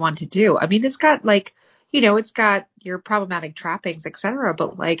meaty one to do. I mean, it's got like, it's got your problematic trappings, etc.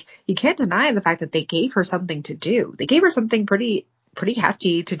 But like, you can't deny the fact that they gave her something to do. They gave her something pretty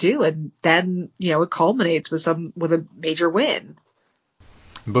hefty to do, and then it culminates with a major win.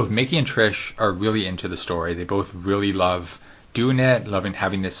 Both Mickie and Trish are really into the story. They both really love doing it, loving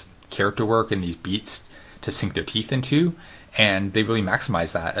having this character work and these beats to sink their teeth into, and they really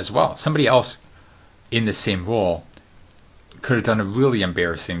maximize that as well. Somebody else in the same role could have done a really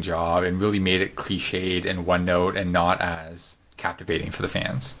embarrassing job and really made it cliched and one note and not as captivating for the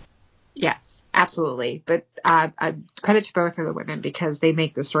fans. Yes. Absolutely. But credit to both of the women because they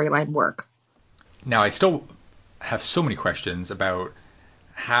make the storyline work. Now, I still have so many questions about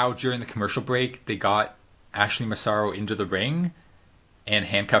how during the commercial break they got Ashley Massaro into the ring and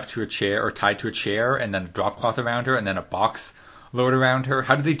handcuffed to a chair or tied to a chair and then a drop cloth around her and then a box lowered around her.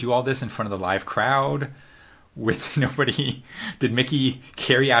 How did they do all this in front of the live crowd with nobody? Did Mickie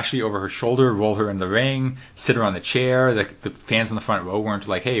carry Ashley over her shoulder, roll her in the ring, sit her on the chair? The fans in the front row weren't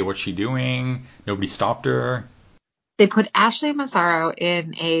like, hey, what's she doing? Nobody stopped her. They put Ashley Massaro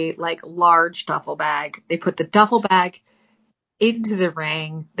in a large duffel bag. They put the duffel bag into the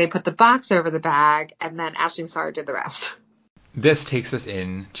ring. They put the box over the bag, and then Ashley Massaro did the rest. This takes us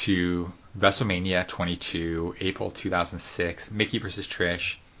into WrestleMania 22, April 2006, Mickie versus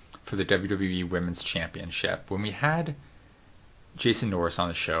Trish for the WWE Women's Championship. When we had Jason Norris on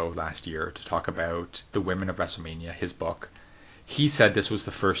the show last year to talk about the Women of WrestleMania, his book, he said this was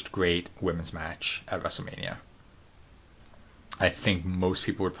the first great women's match at WrestleMania. I think most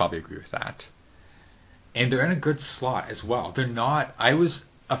people would probably agree with that. And they're in a good slot as well. They're not... I was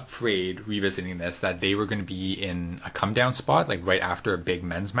afraid, revisiting this, that they were going to be in a come-down spot, like right after a big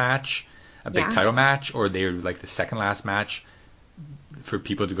men's match, a big title match, or they were like the second last match for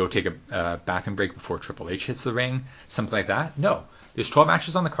people to go take a bathroom break before Triple H hits the ring, something like that. No. There's 12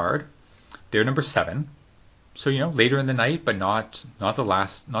 matches on the card. They're number 7. So, later in the night, but not the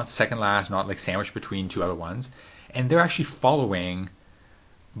last, not second last, not like sandwiched between two other ones. And they're actually following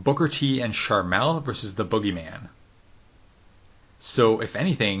Booker T and Sharmell versus the Boogeyman. So, if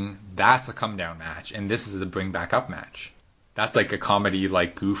anything, that's a come-down match, and this is a bring-back-up match. That's like a comedy,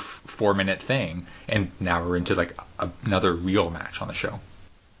 goof 4-minute thing, and now we're into another real match on the show.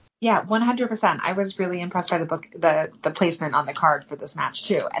 Yeah, 100%. I was really impressed by the placement on the card for this match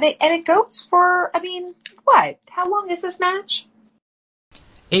too, and it goes for, what? How long is this match?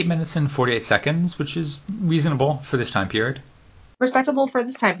 8 minutes and 48 seconds, which is reasonable for this time period. Respectable for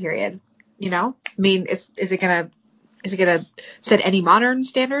this time period. Is it gonna set any modern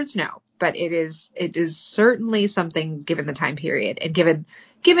standards? No, but it is certainly something given the time period and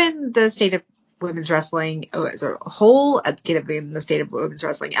given the state of women's wrestling as a whole, given the state of women's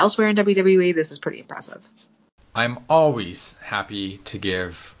wrestling elsewhere in WWE. This is pretty impressive. I'm always happy to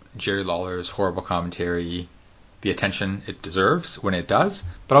give Jerry Lawler's horrible commentary the attention it deserves when it does,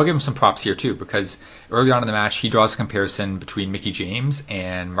 but I'll give him some props here too, because early on in the match he draws a comparison between Mickie James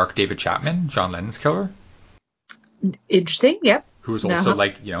and Mark David Chapman, John Lennon's killer. Interesting, yep. Who was also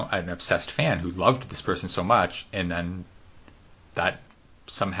an obsessed fan who loved this person so much, and then that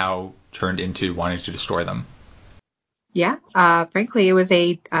somehow turned into wanting to destroy them. Yeah, frankly, it was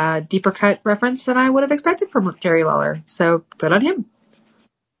a deeper cut reference than I would have expected from Jerry Lawler, so good on him.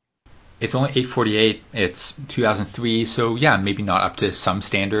 It's only 8:48. It's 2003, so yeah, maybe not up to some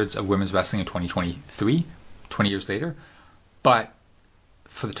standards of women's wrestling in 2023, 20 years later. But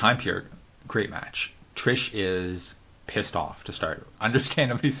for the time period, great match. Trish is pissed off to start,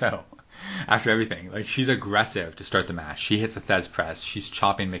 understandably so, after everything. She's aggressive to start the match. She hits a Thesz press. She's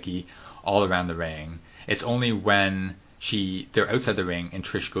chopping Mickie all around the ring. It's only when they're outside the ring and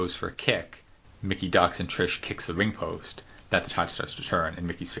Trish goes for a kick, Mickie ducks and Trish kicks the ring post, that the tide starts to turn in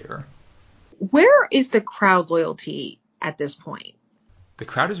Mickie's favor. Where is the crowd loyalty at this point? The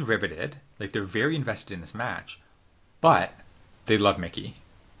crowd is riveted. They're very invested in this match, but they love Mickie.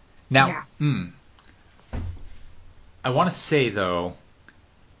 Now, I want to say, though,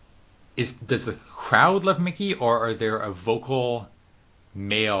 does the crowd love Mickie, or are there a vocal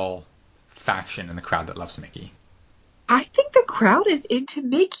male faction in the crowd that loves Mickie? I think the crowd is into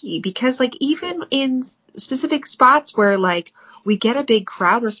Mickie because, even in specific spots where, we get a big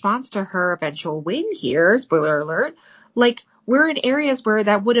crowd response to her eventual win here, spoiler alert, we're in areas where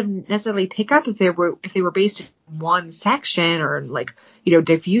that wouldn't necessarily pick up if they were based in one section or,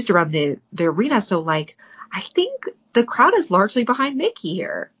 diffused around the arena. So, I think the crowd is largely behind Mickie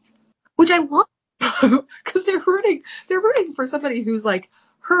here, which I love because they're rooting for somebody who's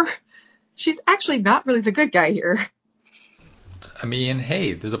her. She's actually not really the good guy here.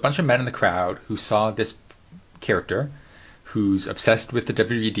 Hey, there's a bunch of men in the crowd who saw this character who's obsessed with the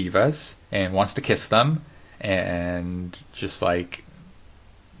WWE divas and wants to kiss them and just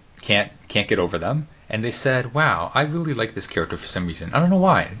can't get over them. And they said, wow, I really like this character for some reason. I don't know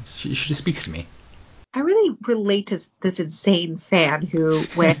why. She just speaks to me. I really relate to this insane fan who,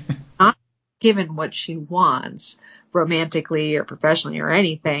 when not given what she wants, romantically or professionally or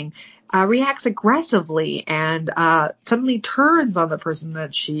anything, reacts aggressively and suddenly turns on the person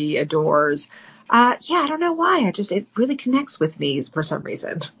that she adores. I don't know why. It really connects with me for some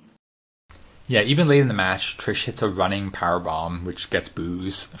reason. Yeah, even late in the match, Trish hits a running powerbomb, which gets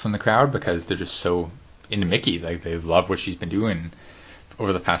boos from the crowd because they're just so into Mickie. Like, they love what she's been doing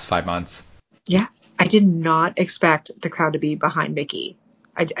over the past 5 months. Yeah, I did not expect the crowd to be behind Mickie.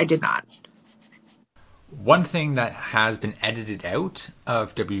 I did not. One thing that has been edited out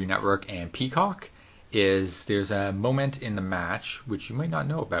of WWE Network and Peacock is there's a moment in the match, which you might not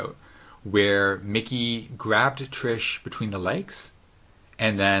know about, where Mickie grabbed Trish between the legs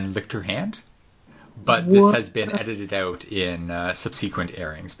and then licked her hand. But this has been edited out in subsequent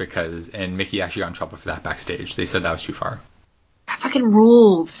airings and Mickie actually got in trouble for that backstage. They said that was too far. That fucking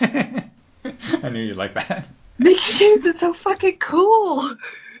rules. I knew you'd like that. Mickie James is so fucking cool.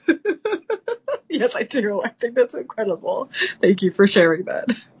 Yes, I do. I think that's incredible. Thank you for sharing that.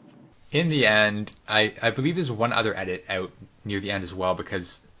 In the end, I believe there's one other edit out near the end as well,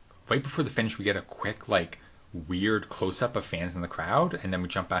 because right before the finish we get a quick, like, weird close-up of fans in the crowd, and then we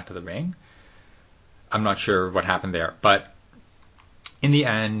jump back to the ring. I'm not sure what happened there, but in the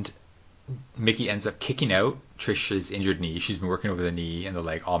end, Mickie ends up kicking out Trish's injured knee. She's been working over the knee and the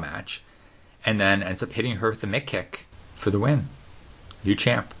leg all match, and then ends up hitting her with the Mick kick for the win. New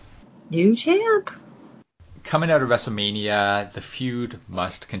champ. New champ. Coming out of WrestleMania, the feud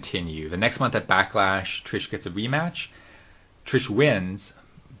must continue. The next month at Backlash, Trish gets a rematch. Trish wins,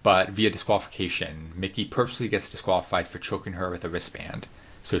 but via disqualification. Mickie purposely gets disqualified for choking her with a wristband.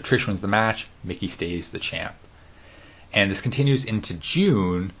 So Trish wins the match, Mickie stays the champ. And this continues into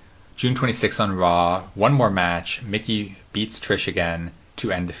June 26th on Raw. One more match, Mickie beats Trish again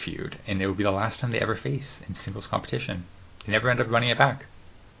to end the feud. And it will be the last time they ever face in singles competition. They never end up running it back.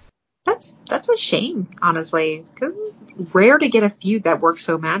 That's a shame, honestly, because it's rare to get a feud that works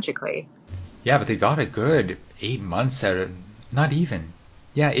so magically. Yeah, but they got a good 8 months out of, not even.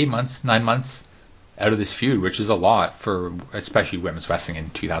 Yeah, 8 months, 9 months out of this feud, which is a lot for especially women's wrestling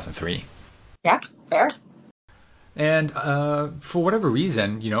in 2003. Yeah, fair. And for whatever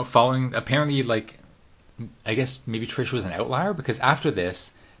reason, following, apparently, like, I guess maybe Trish was an outlier, because after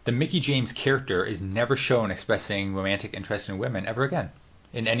this, the Mickie James character is never shown expressing romantic interest in women ever again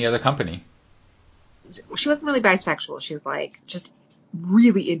in any other company. She wasn't really bisexual. She was, like, just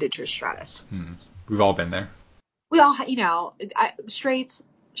really into Trish Stratus. We've all been there. We all, straights,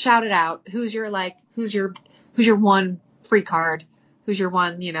 shout it out. Who's your one free card? Who's your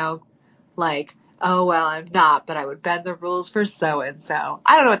one, like, oh, well, I'm not, but I would bend the rules for so-and-so.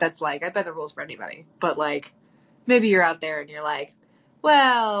 I don't know what that's like. I bend the rules for anybody. But, like, maybe you're out there and you're like,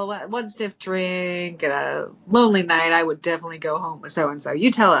 well, one stiff drink and a lonely night, I would definitely go home with so-and-so. You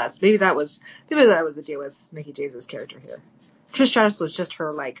tell us. Maybe that was the deal with Mickie James's character here. Trish Stratus was just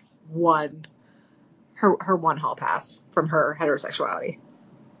her, like, her one hall pass from her heterosexuality.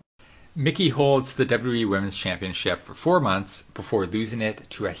 Mickie holds the WWE Women's Championship for 4 months before losing it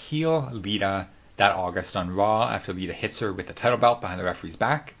to a heel Lita that August on Raw after Lita hits her with the title belt behind the referee's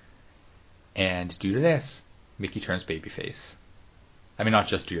back. And due to this, Mickie turns babyface. I mean, not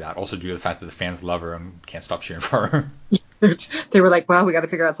just due to that, also due to the fact that the fans love her and can't stop cheering for her. They were like, well, we got to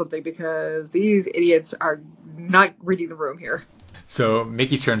figure out something because these idiots are not reading the room here. So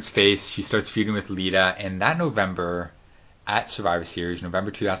Mickie turns face. She starts feuding with Lita. And that November, at Survivor Series, November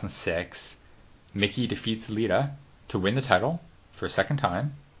 2006, Mickie defeats Lita to win the title for a second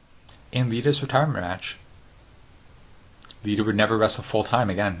time in Lita's retirement match. Lita would never wrestle full-time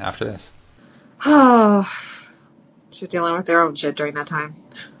again after this. Oh, she was dealing with their own shit during that time.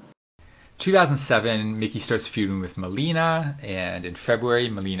 2007, Mickie starts feuding with Melina, and in February,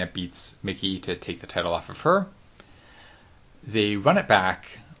 Melina beats Mickie to take the title off of her. They run it back.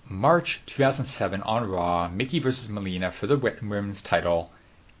 March 2007 on Raw, Mickie versus Melina for the women's title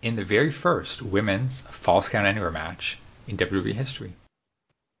in the very first women's Falls Count Anywhere match in WWE history.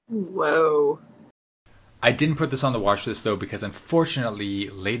 Whoa. I didn't put this on the watch list, though, because unfortunately,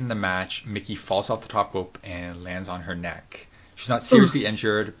 late in the match, Mickie falls off the top rope and lands on her neck. She's not seriously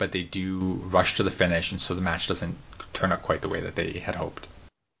injured, but they do rush to the finish, and so the match doesn't turn out quite the way that they had hoped.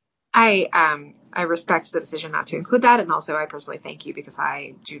 I respect the decision not to include that, and also I personally thank you because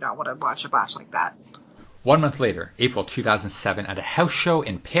I do not want to watch a botch like that. 1 month later, April 2007, at a house show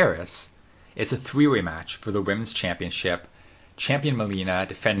in Paris, it's a three-way match for the Women's Championship. Champion Melina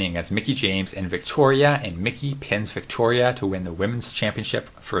defending as Mickie James and Victoria, and Mickie pins Victoria to win the Women's Championship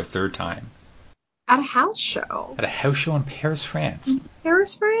for a third time. At a house show? At a house show in Paris, France.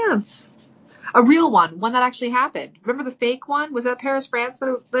 Paris, France. A real one that actually happened. Remember the fake one? Was that Paris, France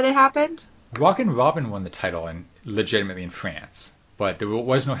that it happened? Rockin' Robin won the title legitimately in France, but there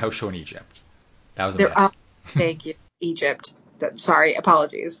was no house show in Egypt. That was a myth. Thank you. Egypt. Sorry,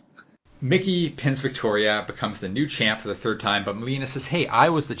 apologies. Mickie pins Victoria, becomes the new champ for the third time, but Melina says, hey, I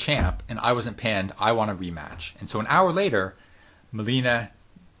was the champ and I wasn't pinned. I want a rematch. And so an hour later, Melina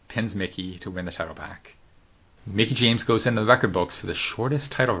pins Mickie to win the title back. Mickie James goes into the record books for the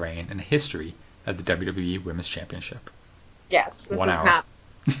shortest title reign in the history of the WWE Women's Championship. Yes, this 1 is hour. not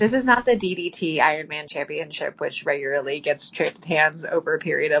this is not the DDT Iron Man Championship, which regularly gets traded hands over a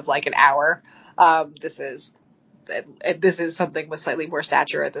period of like an hour. This is something with slightly more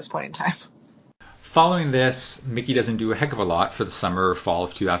stature at this point in time. Following this, Mickie doesn't do a heck of a lot for the summer or fall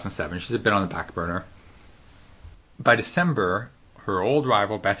of 2007. She's a bit on the back burner. By December, her old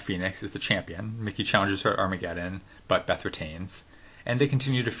rival Beth Phoenix is the champion. Mickie challenges her at Armageddon, but Beth retains. And they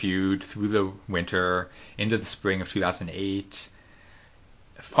continue to feud through the winter into the spring of 2008.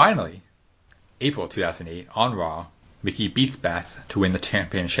 Finally, April 2008, on Raw, Mickie beats Beth to win the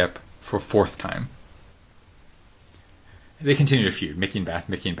championship for a fourth time. They continue to feud, Mickie and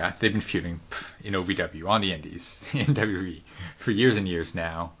Beth. They've been feuding in OVW, on the indies, in WWE, for years and years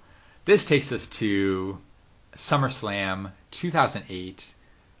now. This takes us to SummerSlam 2008,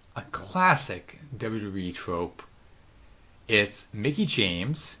 a classic WWE trope. It's Mickie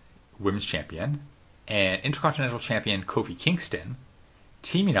James, Women's Champion, and Intercontinental Champion Kofi Kingston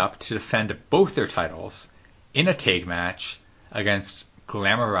teaming up to defend both their titles in a tag match against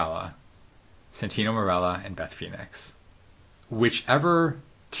Glamorella, Santino Marella, and Beth Phoenix. Whichever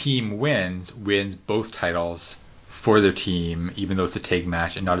team wins both titles for their team, even though it's a tag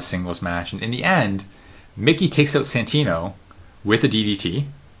match and not a singles match. And in the end, Mickie takes out Santino with a DDT.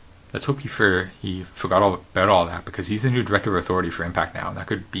 Let's hope he forgot all about all that, because he's the new Director of Authority for Impact now, and that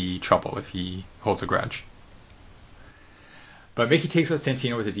could be trouble if he holds a grudge. But Mickie takes out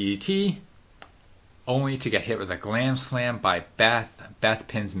Santino with a DDT, only to get hit with a Glam Slam by Beth. Beth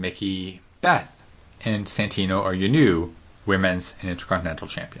pins Mickie. Beth and Santino are your new Women's and Intercontinental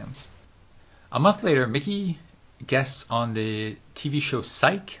Champions. A month later, Mickie guests on the TV show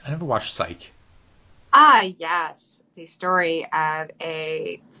Psych. I never watched Psych. Ah, yes. The story of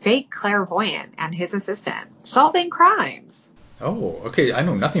a fake clairvoyant and his assistant solving crimes. Oh, okay. I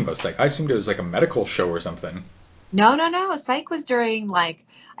know nothing about Psych. I assumed it was like a medical show or something. No. Psych was during, like,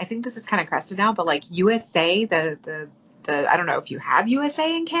 I think this is kind of crested now, but like USA, the I don't know if you have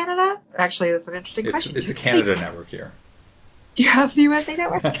USA in Canada. Actually, that's an interesting question. It's a Canada network here. Do you have the USA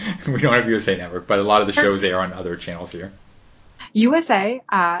Network? We don't have USA Network, but a lot of the shows air on other channels here. USA,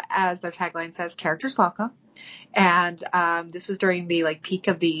 as their tagline says, characters welcome. And this was during the like peak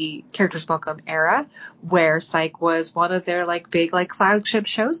of the Characters Welcome era, where Psych was one of their like big like flagship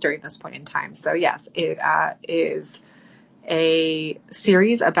shows during this point in time. So yes, it is a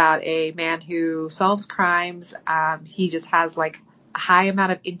series about a man who solves crimes. He just has like a high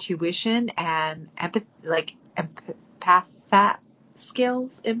amount of intuition and empath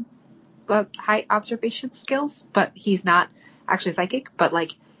skills, high observation skills, but he's not actually psychic, but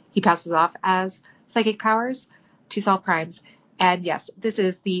like he passes off as psychic powers to solve crimes. And yes, this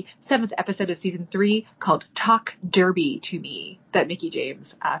is the 7th episode of season 3 called Talk Derby to Me that Mickie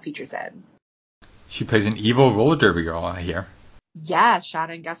James features in. She plays an evil roller derby girl, I hear. Yes,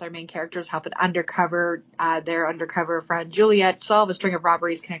 Shauna and Gus, our main characters, help their undercover friend Juliet solve a string of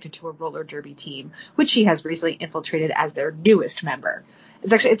robberies connected to a roller derby team, which she has recently infiltrated as their newest member.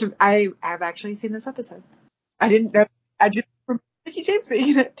 I have actually seen this episode. I didn't remember Mickie James being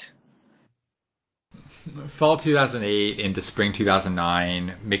in it. Fall 2008 into spring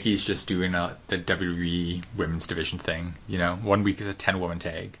 2009, Mickey's just doing the WWE women's division thing. You know, 1 week is a 10-woman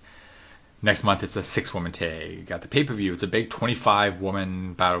tag. Next month it's a 6-woman tag. At the pay-per-view, it's a big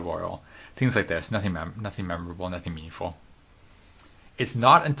 25-woman battle royal. Things like this. Nothing memorable, nothing meaningful. It's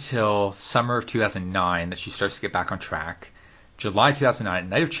not until summer of 2009 that she starts to get back on track. July 2009,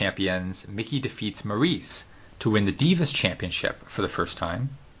 Night of Champions, Mickie defeats Maryse to win the Divas Championship for the first time.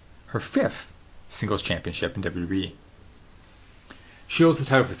 Her 5th singles championship in WWE. She holds the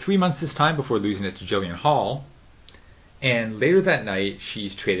title for 3 months this time before losing it to Jillian Hall. And later that night,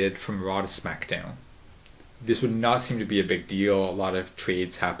 she's traded from Raw to SmackDown. This would not seem to be a big deal. A lot of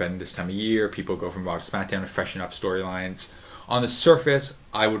trades happen this time of year. People go from Raw to SmackDown to freshen up storylines. On the surface,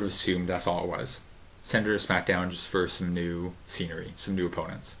 I would have assumed that's all it was. Send her to SmackDown just for some new scenery, some new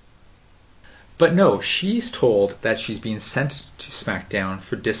opponents. But no, she's told that she's being sent to SmackDown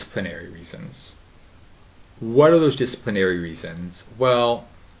for disciplinary reasons. What are those disciplinary reasons? Well,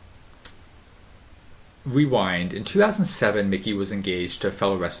 rewind. In 2007, Mickie was engaged to a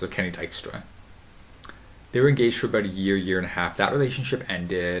fellow wrestler, Kenny Dykstra. They were engaged for about a year and a half. That relationship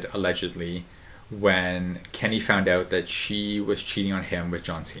ended, allegedly, when Kenny found out that she was cheating on him with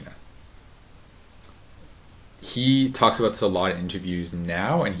John Cena. He talks about this a lot in interviews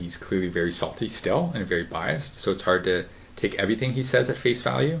now, and he's clearly very salty still and very biased, so it's hard to take everything he says at face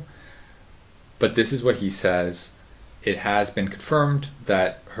value. But this is what he says. It has been confirmed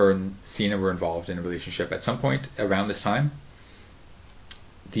that her and Cena were involved in a relationship at some point around this time.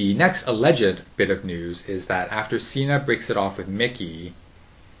 The next alleged bit of news is that after Cena breaks it off with Mickie,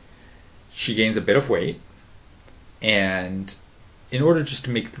 she gains a bit of weight, and in order just to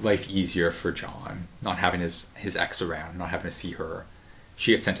make life easier for John, not having his ex around, not having to see her,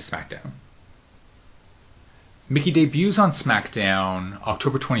 she gets sent to SmackDown. Mickie debuts on SmackDown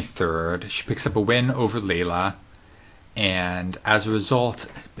October 23rd. She picks up a win over Layla, and as a result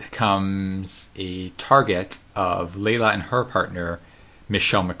becomes a target of Layla and her partner,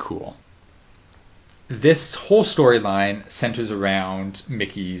 Michelle McCool. This whole storyline centers around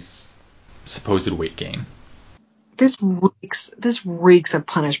Mickie's supposed weight gain. This reeks of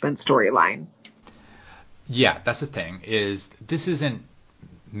punishment storyline. Yeah, that's the thing. This isn't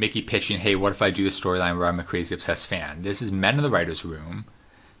Mickie pitching, hey, what if I do the storyline where I'm a crazy obsessed fan? This is men in the writer's room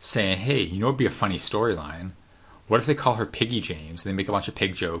saying, hey, you know what would be a funny storyline? What if they call her Piggy James? They make a bunch of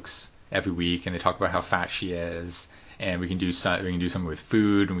pig jokes every week, and they talk about how fat she is, and we can do something with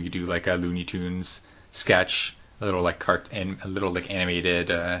food, and we can do like a Looney Tunes sketch, a little like animated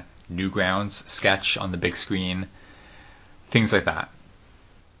Newgrounds sketch on the big screen, things like that.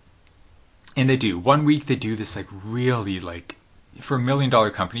 And they do. One week they do this like really like, for $1 million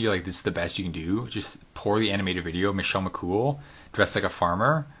company, you're like, this is the best you can do. Just poorly animated video, Michelle McCool dressed like a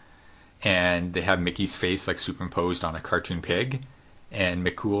farmer, and they have Mickey's face like superimposed on a cartoon pig, and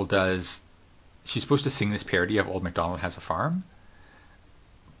McCool she's supposed to sing this parody of Old MacDonald Has a Farm,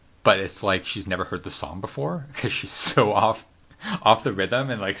 but it's like she's never heard the song before because she's so off the rhythm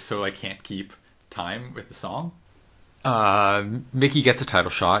and like so like can't keep time with the song. Mickie gets a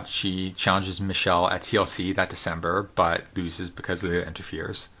title shot. She challenges Michelle at TLC that December, but loses because Layla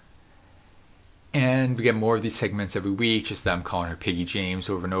interferes. And we get more of these segments every week, just them calling her Piggy James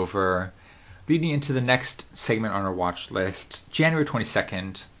over and over, leading into the next segment on our watch list, January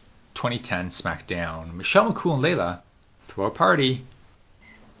 22nd, 2010 SmackDown. Michelle McCool and Layla throw a party.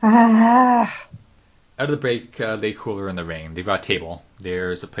 Out of the break, they cooler in the ring. They've got a table.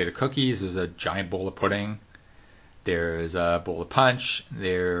 There's a plate of cookies. There's a giant bowl of pudding. There's a bowl of punch.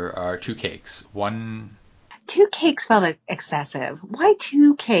 There are 2 cakes. 2 cakes felt excessive. Why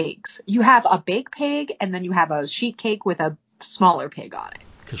 2 cakes? You have a baked pig, and then you have a sheet cake with a smaller pig on it.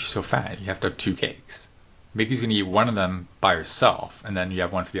 Because she's so fat, you have to have 2 cakes. Mickey's going to eat one of them by herself, and then you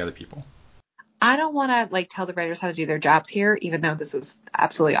have one for the other people. I don't want to like tell the writers how to do their jobs here, even though this was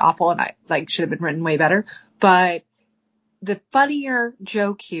absolutely awful and I like should have been written way better. But the funnier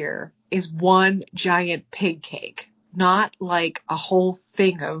joke here is one giant pig cake, not like a whole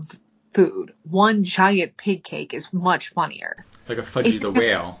thing of food. One giant pig cake is much funnier. Like a Fudgy the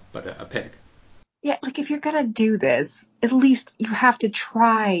Whale, but a pig. Yeah, like if you're gonna do this, at least you have to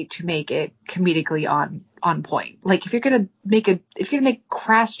try to make it comedically on point. Like if you're gonna make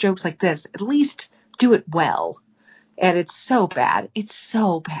crass jokes like this, at least do it well. And it's so bad. It's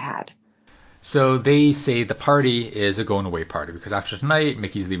so bad. So they say the party is a going away party because after tonight,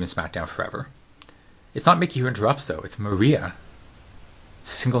 Mickey's leaving SmackDown forever. It's not Mickie who interrupts though. It's Maria.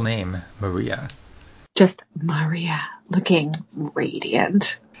 Single name, Maria. Just Maria, looking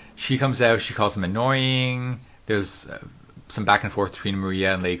radiant. She comes out, she calls him annoying. There's some back and forth between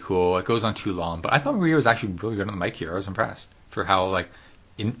Maria and LayCool. It goes on too long, but I thought Maria was actually really good on the mic here. I was impressed for how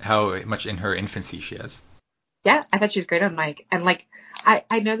much in her infancy she is. Yeah, I thought she was great on mic. And like,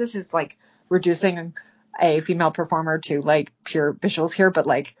 I know this is like reducing a female performer to like pure visuals here, but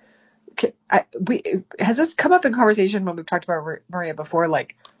like, has this come up in conversation when we've talked about Maria before?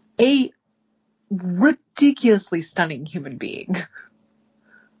 Like, a ridiculously stunning human being.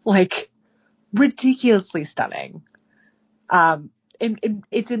 Like, ridiculously stunning. And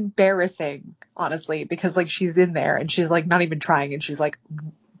it's embarrassing, honestly, because like she's in there and she's like not even trying and she's like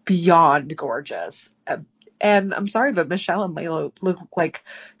beyond gorgeous. And I'm sorry, but Michelle and Layla look like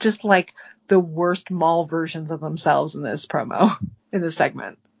just like the worst mall versions of themselves in this promo, in this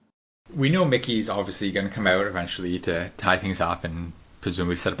segment. We know Mickey's obviously going to come out eventually to tie things up and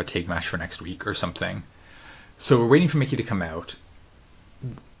presumably set up a tag match for next week or something. So we're waiting for Mickie to come out.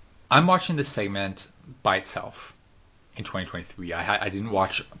 I'm watching this segment by itself in 2023. I didn't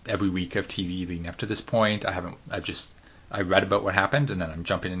watch every week of TV leading up to this point. I read about what happened, and then I'm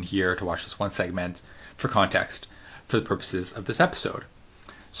jumping in here to watch this one segment for context for the purposes of this episode.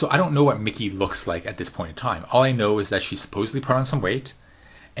 So I don't know what Mickie looks like at this point in time. All I know is that she's supposedly put on some weight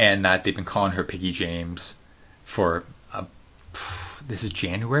and that they've been calling her Piggy James for, this is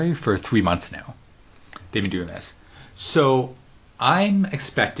January, for 3 months now. they've been doing this. So I'm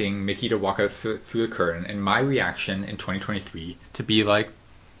expecting Mickey to walk out through the curtain, and my reaction in 2023 to be like,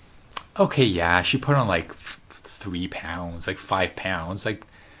 okay, yeah, she put on like 3 pounds, like 5 pounds, like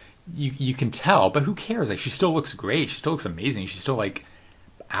you can tell, but who cares? Like, she still looks great, she still looks amazing, she's still like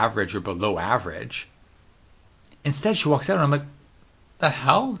average or below average. Instead, she walks out, and I'm like, the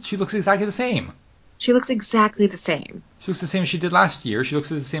hell? She looks exactly the same. She looks exactly the same. She looks the same as she did last year. She looks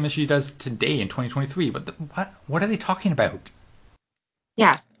the same as she does today in 2023. But what are they talking about?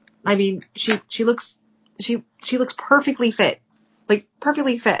 Yeah, I mean, she looks perfectly fit, like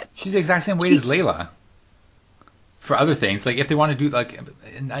perfectly fit. She's the exact same weight as Layla. For other things, like if they want to do like,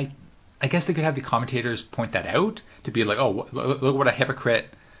 and I guess they could have the commentators point that out to be like, oh, look what a hypocrite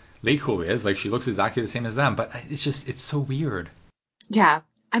Laycool is. Like, she looks exactly the same as them. But it's so weird. Yeah.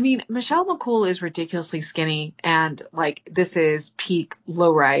 I mean, Michelle McCool is ridiculously skinny, and like this is peak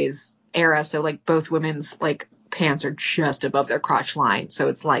low rise era. So like both women's like pants are just above their crotch line. So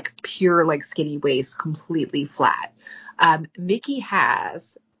it's like pure like skinny waist, completely flat. Mickey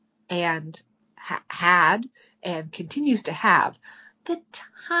has and had and continues to have the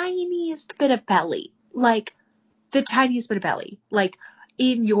tiniest bit of belly, like the tiniest bit of belly, like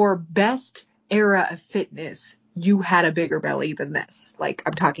in your best era of fitness. You had a bigger belly than this. Like,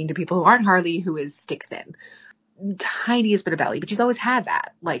 I'm talking to people who aren't Harley, who is stick thin. Tiniest bit of belly, but she's always had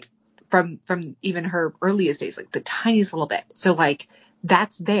that. Like, from even her earliest days, like the tiniest little bit. So like,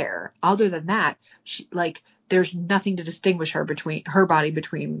 that's there. Other than that, she, like, there's nothing to distinguish her between her body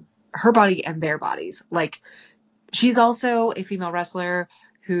and their bodies. Like, she's also a female wrestler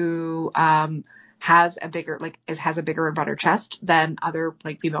who, has a bigger and broader chest than other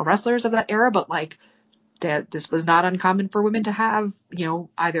like female wrestlers of that era, but like, that this was not uncommon for women to have, you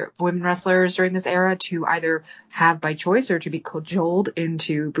know, either women wrestlers during this era to either have by choice or to be cajoled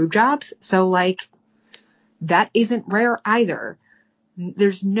into boob jobs. So like, that isn't rare either.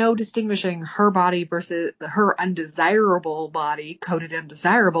 There's no distinguishing her body versus her undesirable body, coded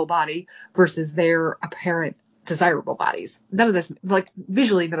undesirable body, versus their apparent desirable bodies. None of this, like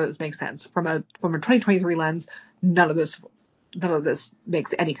visually, none of this makes sense. From a 2023 lens, none of this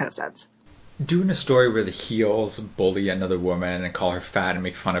makes any kind of sense. Doing a story where the heels bully another woman and call her fat and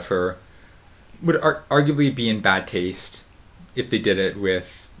make fun of her would arguably be in bad taste if they did it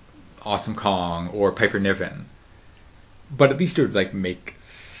with Awesome Kong or Piper Niven. But at least it would like make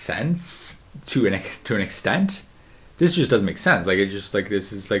sense to an extent. This just doesn't make sense. Like, it's just like,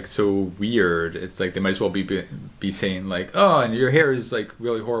 this is like so weird. It's like they might as well be saying like, oh, and your hair is like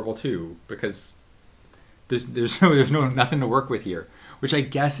really horrible too, because there's nothing to work with here, which I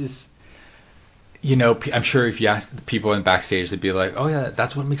guess is, you know, I'm sure if you ask the people in backstage, they'd be like, oh yeah,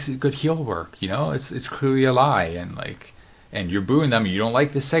 that's what makes it good heel work. You know, it's clearly a lie, and like, and you're booing them, and you don't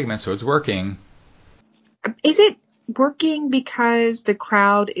like this segment, so it's working. Is it working because the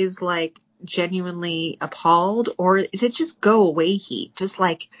crowd is like genuinely appalled, or is it just go away heat? Just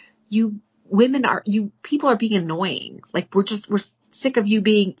like, people are being annoying. Like, we're sick of you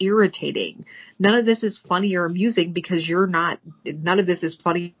being irritating. None of this is funny or amusing because none of this is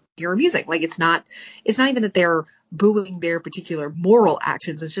funny or amusing. Like, it's not even that they're booing their particular moral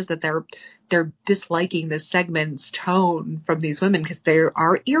actions. It's just that they're disliking this segment's tone from these women because they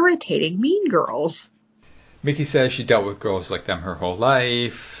are irritating mean girls. Mickey says she dealt with girls like them her whole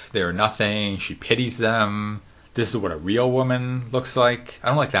life. They're nothing. She pities them. This is what a real woman looks like. I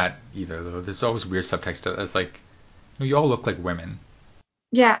don't like that either, though. There's always weird subtext to it. It's like, you all look like women.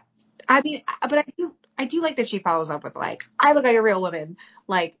 Yeah. I mean, but I do like that she follows up with like, I look like a real woman.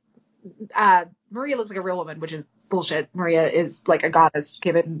 Like, Maria looks like a real woman, which is bullshit. Maria is like a goddess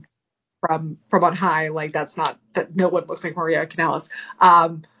given from on high. Like, that's not, that no one looks like Maria Kanellis.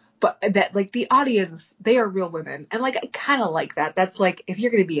 But that, like, the audience, they are real women. And like, I kind of like that. That's like, if you're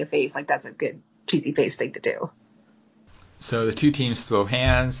going to be a face, like, that's a good cheesy face thing to do. So the two teams throw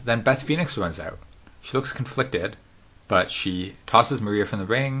hands, then Beth Phoenix runs out. She looks conflicted, but she tosses Maria from the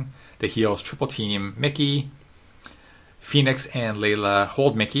ring. The heels triple team Mickey. Phoenix and Layla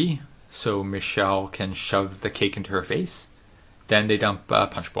hold Mickey so Michelle can shove the cake into her face. Then they dump a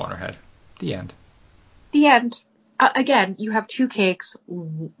punch bowl on her head. The end. The end. Again, you have 2 cakes.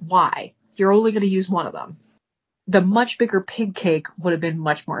 Why? You're only going to use one of them. The much bigger pig cake would have been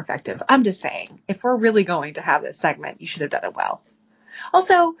much more effective. I'm just saying, if we're really going to have this segment, you should have done it well.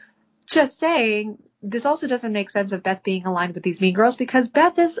 Also, just saying, this also doesn't make sense of Beth being aligned with these mean girls because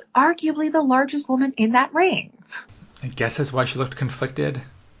Beth is arguably the largest woman in that ring. I guess that's why she looked conflicted.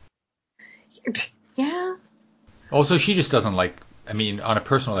 Yeah. Also, she just doesn't like, I mean, on a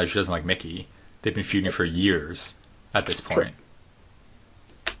personal level, she doesn't like Mickey. They've been feuding for years at this point.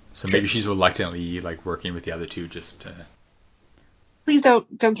 So maybe she's reluctantly like working with the other two just to. Please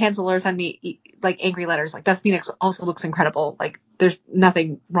don't cancel or send me like angry letters. Like Beth Phoenix also looks incredible. Like there's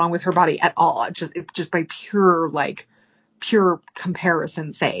nothing wrong with her body at all. It's just by pure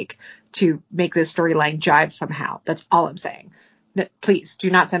comparison sake to make this storyline jive somehow. That's all I'm saying. Please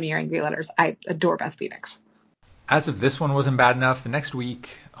do not send me your angry letters. I adore Beth Phoenix. As if this one wasn't bad enough, the next week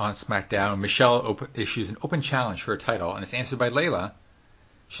on SmackDown, Michelle issues an open challenge for her title, and it's answered by Layla.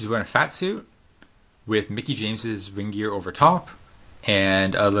 She's wearing a fat suit with Mickie James's ring gear over top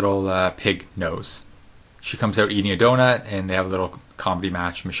and a little pig nose. She comes out eating a donut, and they have a little comedy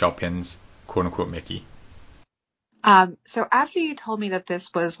match. Michelle pins, quote-unquote, Mickie. So after you told me that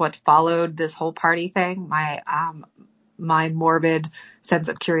this was what followed this whole party thing, my morbid sense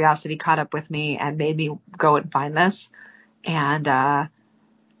of curiosity caught up with me and made me go and find this. And I'm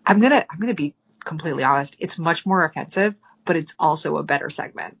gonna be completely honest. It's much more offensive, but it's also a better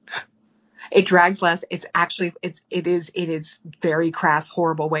segment. It drags less. It is very crass,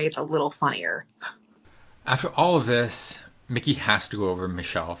 horrible way. It's a little funnier. After all of this, Mickie has to go over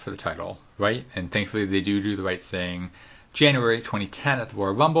Michelle for the title, right? And thankfully they do the right thing. January 2010 at the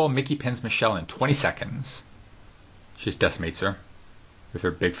Royal Rumble, Mickie pins Michelle in 20 seconds. She just decimates her with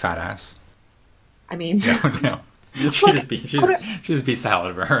her big fat ass. I mean, no. She just beats the hell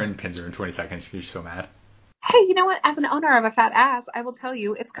out of her and pins her in 20 seconds. She's so mad. Hey, you know what? As an owner of a fat ass, I will tell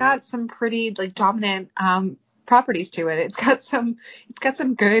you, it's got some pretty like dominant properties to it. It's got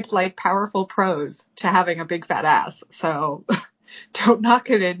some good like powerful pros to having a big fat ass. So don't knock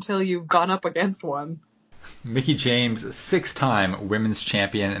it until you've gone up against one. Mickie James, 6-time women's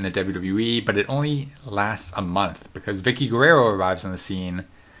champion in the WWE, but it only lasts a month because Vicky Guerrero arrives on the scene.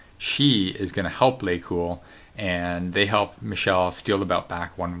 She is going to help LayCool, and they help Michelle steal the belt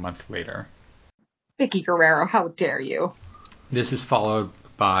back 1 month later. Vicky Guerrero, how dare you? This is followed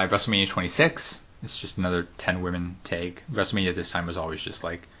by WrestleMania 26. It's just another 10 women tag. WrestleMania this time was always just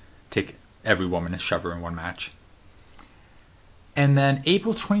like take every woman and shove her in one match. And then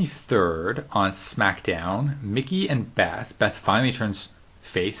April 23rd on SmackDown, Mickie and Beth finally turns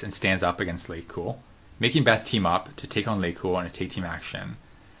face and stands up against LayCool. Mickie and Beth team up to take on LayCool in a tag team action.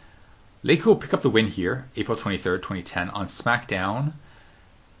 LayCool pick up the win here, April 23rd, 2010 on SmackDown.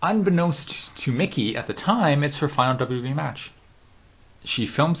 Unbeknownst to Mickie at the time, it's her final WWE match. She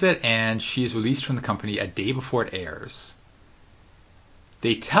films it and she is released from the company a day before it airs.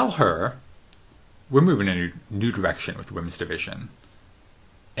 They tell her, we're moving in a new direction with the women's division.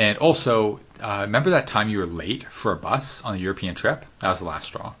 And also, remember that time you were late for a bus on the European trip? That was the last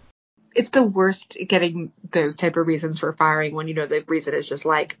straw. It's the worst getting those type of reasons for firing when you know the reason is just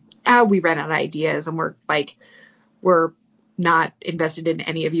like, we ran out of ideas and we're not invested in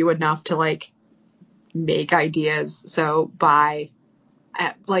any of you enough to like make ideas. So bye.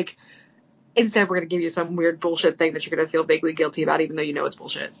 Instead we're going to give you some weird bullshit thing that you're going to feel vaguely guilty about, even though you know it's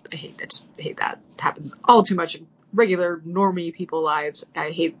bullshit. I just hate that. It happens all too much in regular normie people lives. I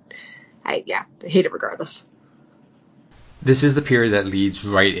hate it regardless. This is the period that leads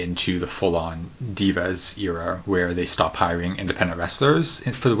right into the full-on Divas era where they stop hiring independent wrestlers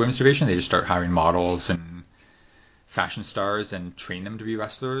for the women's division. They just start hiring models and fashion stars and train them to be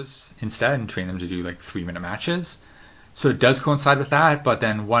wrestlers instead and train them to do like 3-minute matches. So it does coincide with that, but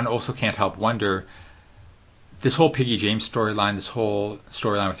then one also can't help wonder, this whole Mickie James storyline, this whole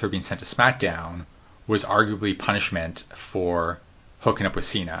storyline with her being sent to SmackDown was arguably punishment for hooking up with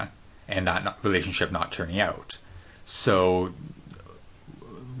Cena and that relationship not turning out. So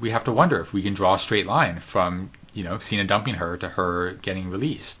we have to wonder if we can draw a straight line from, Cena dumping her to her getting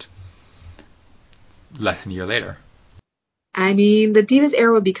released less than a year later. I mean, the Divas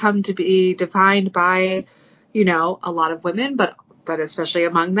era would become to be defined by, a lot of women, but especially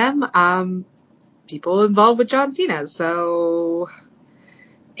among them, people involved with John Cena. So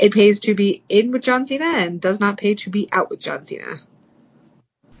it pays to be in with John Cena and does not pay to be out with John Cena.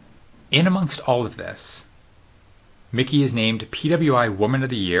 In amongst all of this, Mickie is named PWI Woman of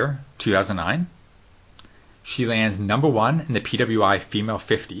the Year 2009. She lands number 1 in the PWI Female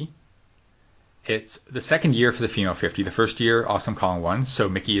 50. It's the second year for the Female 50. The first year, Awesome Kong won, so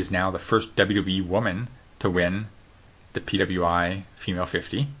Mickie is now the first WWE woman to win the PWI Female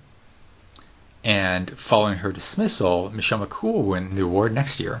 50. And following her dismissal, Michelle McCool will win the award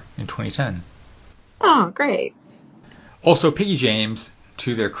next year in 2010. Oh, great. Also, Mickie James,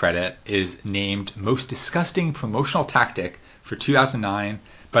 to their credit, is named Most Disgusting Promotional Tactic for 2009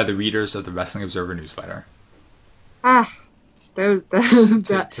 by the readers of the Wrestling Observer newsletter. To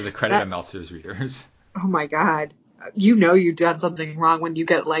the credit of Meltzer's readers. Oh my God. You've done something wrong when you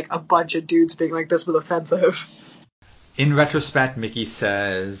get like a bunch of dudes being like, this was offensive. In retrospect, Mickie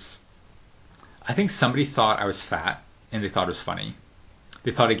says, I think somebody thought I was fat and they thought it was funny. They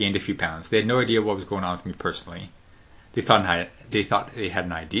thought I gained a few pounds. They had no idea what was going on with me personally. They thought they had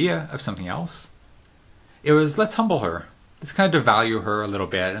an idea of something else. It was, let's humble her. Let's kind of devalue her a little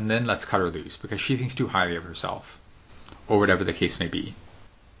bit, and then let's cut her loose because she thinks too highly of herself, or whatever the case may be.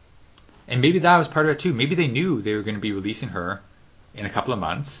 And maybe that was part of it too. Maybe they knew they were going to be releasing her in a couple of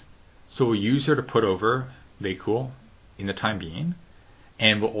months, so we'll use her to put over LayCool in the time being,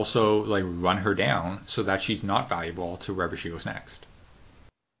 and we'll also like run her down so that she's not valuable to wherever she goes next.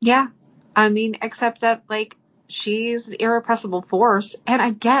 Yeah, I mean, except that like she's an irrepressible force, and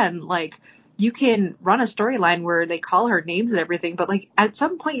again, like you can run a storyline where they call her names and everything, but like at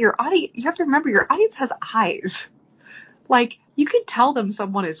some point you have to remember your audience has eyes. Like you can tell them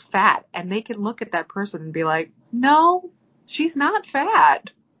someone is fat and they can look at that person and be like, no, she's not fat.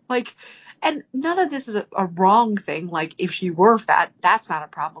 Like, and none of this is a wrong thing. Like if she were fat, that's not a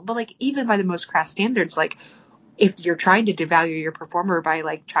problem. But like even by the most crass standards, like if you're trying to devalue your performer by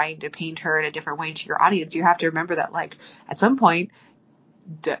like trying to paint her in a different way to your audience, you have to remember that like at some point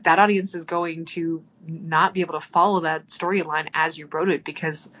that audience is going to not be able to follow that storyline as you wrote it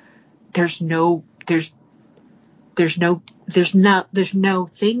because there's no thing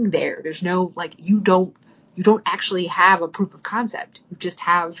there. There's no like you don't actually have a proof of concept. You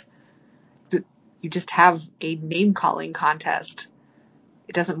just have a name calling contest.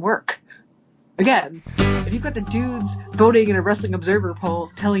 It doesn't work. Again, if you've got the dudes voting in a Wrestling Observer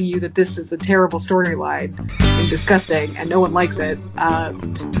poll telling you that this is a terrible storyline and disgusting and no one likes it,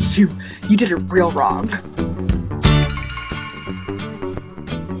 you did it real wrong.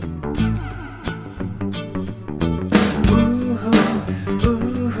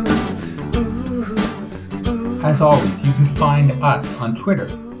 As always, you can find us on Twitter,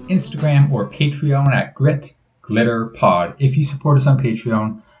 Instagram, or Patreon at Grit Glitter Pod. If you support us on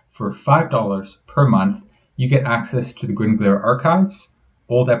Patreon for $5 per month, you get access to the Grit and Glitter archives,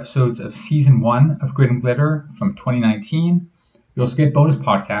 old episodes of Season 1 of Grit and Glitter from 2019. You also get bonus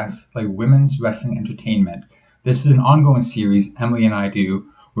podcasts like Women's Wrestling Entertainment. This is an ongoing series Emily and I do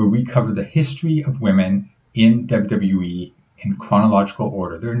where we cover the history of women in WWE in chronological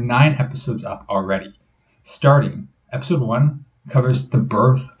order. There are 9 episodes up already. Starting, episode 1 covers the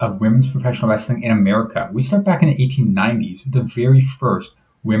birth of women's professional wrestling in America. We start back in the 1890s with the very first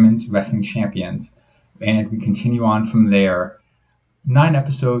women's wrestling champions, and we continue on from there. 9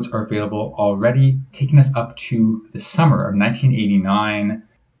 episodes are available already, taking us up to the summer of 1989,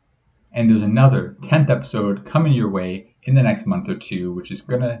 and there's another 10th episode coming your way in the next month or two, which is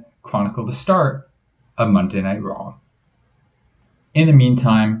going to chronicle the start of Monday Night Raw. In the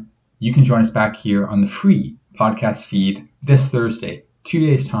meantime, you can join us back here on the free podcast feed this Thursday, 2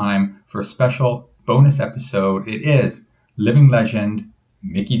 days' time, for a special bonus episode. It is Living Legend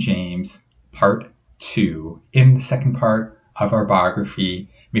Mickie James Part 2. In the second part of our biography,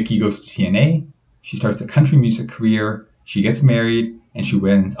 Mickie goes to TNA, she starts a country music career, she gets married, and she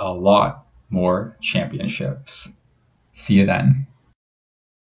wins a lot more championships. See you then.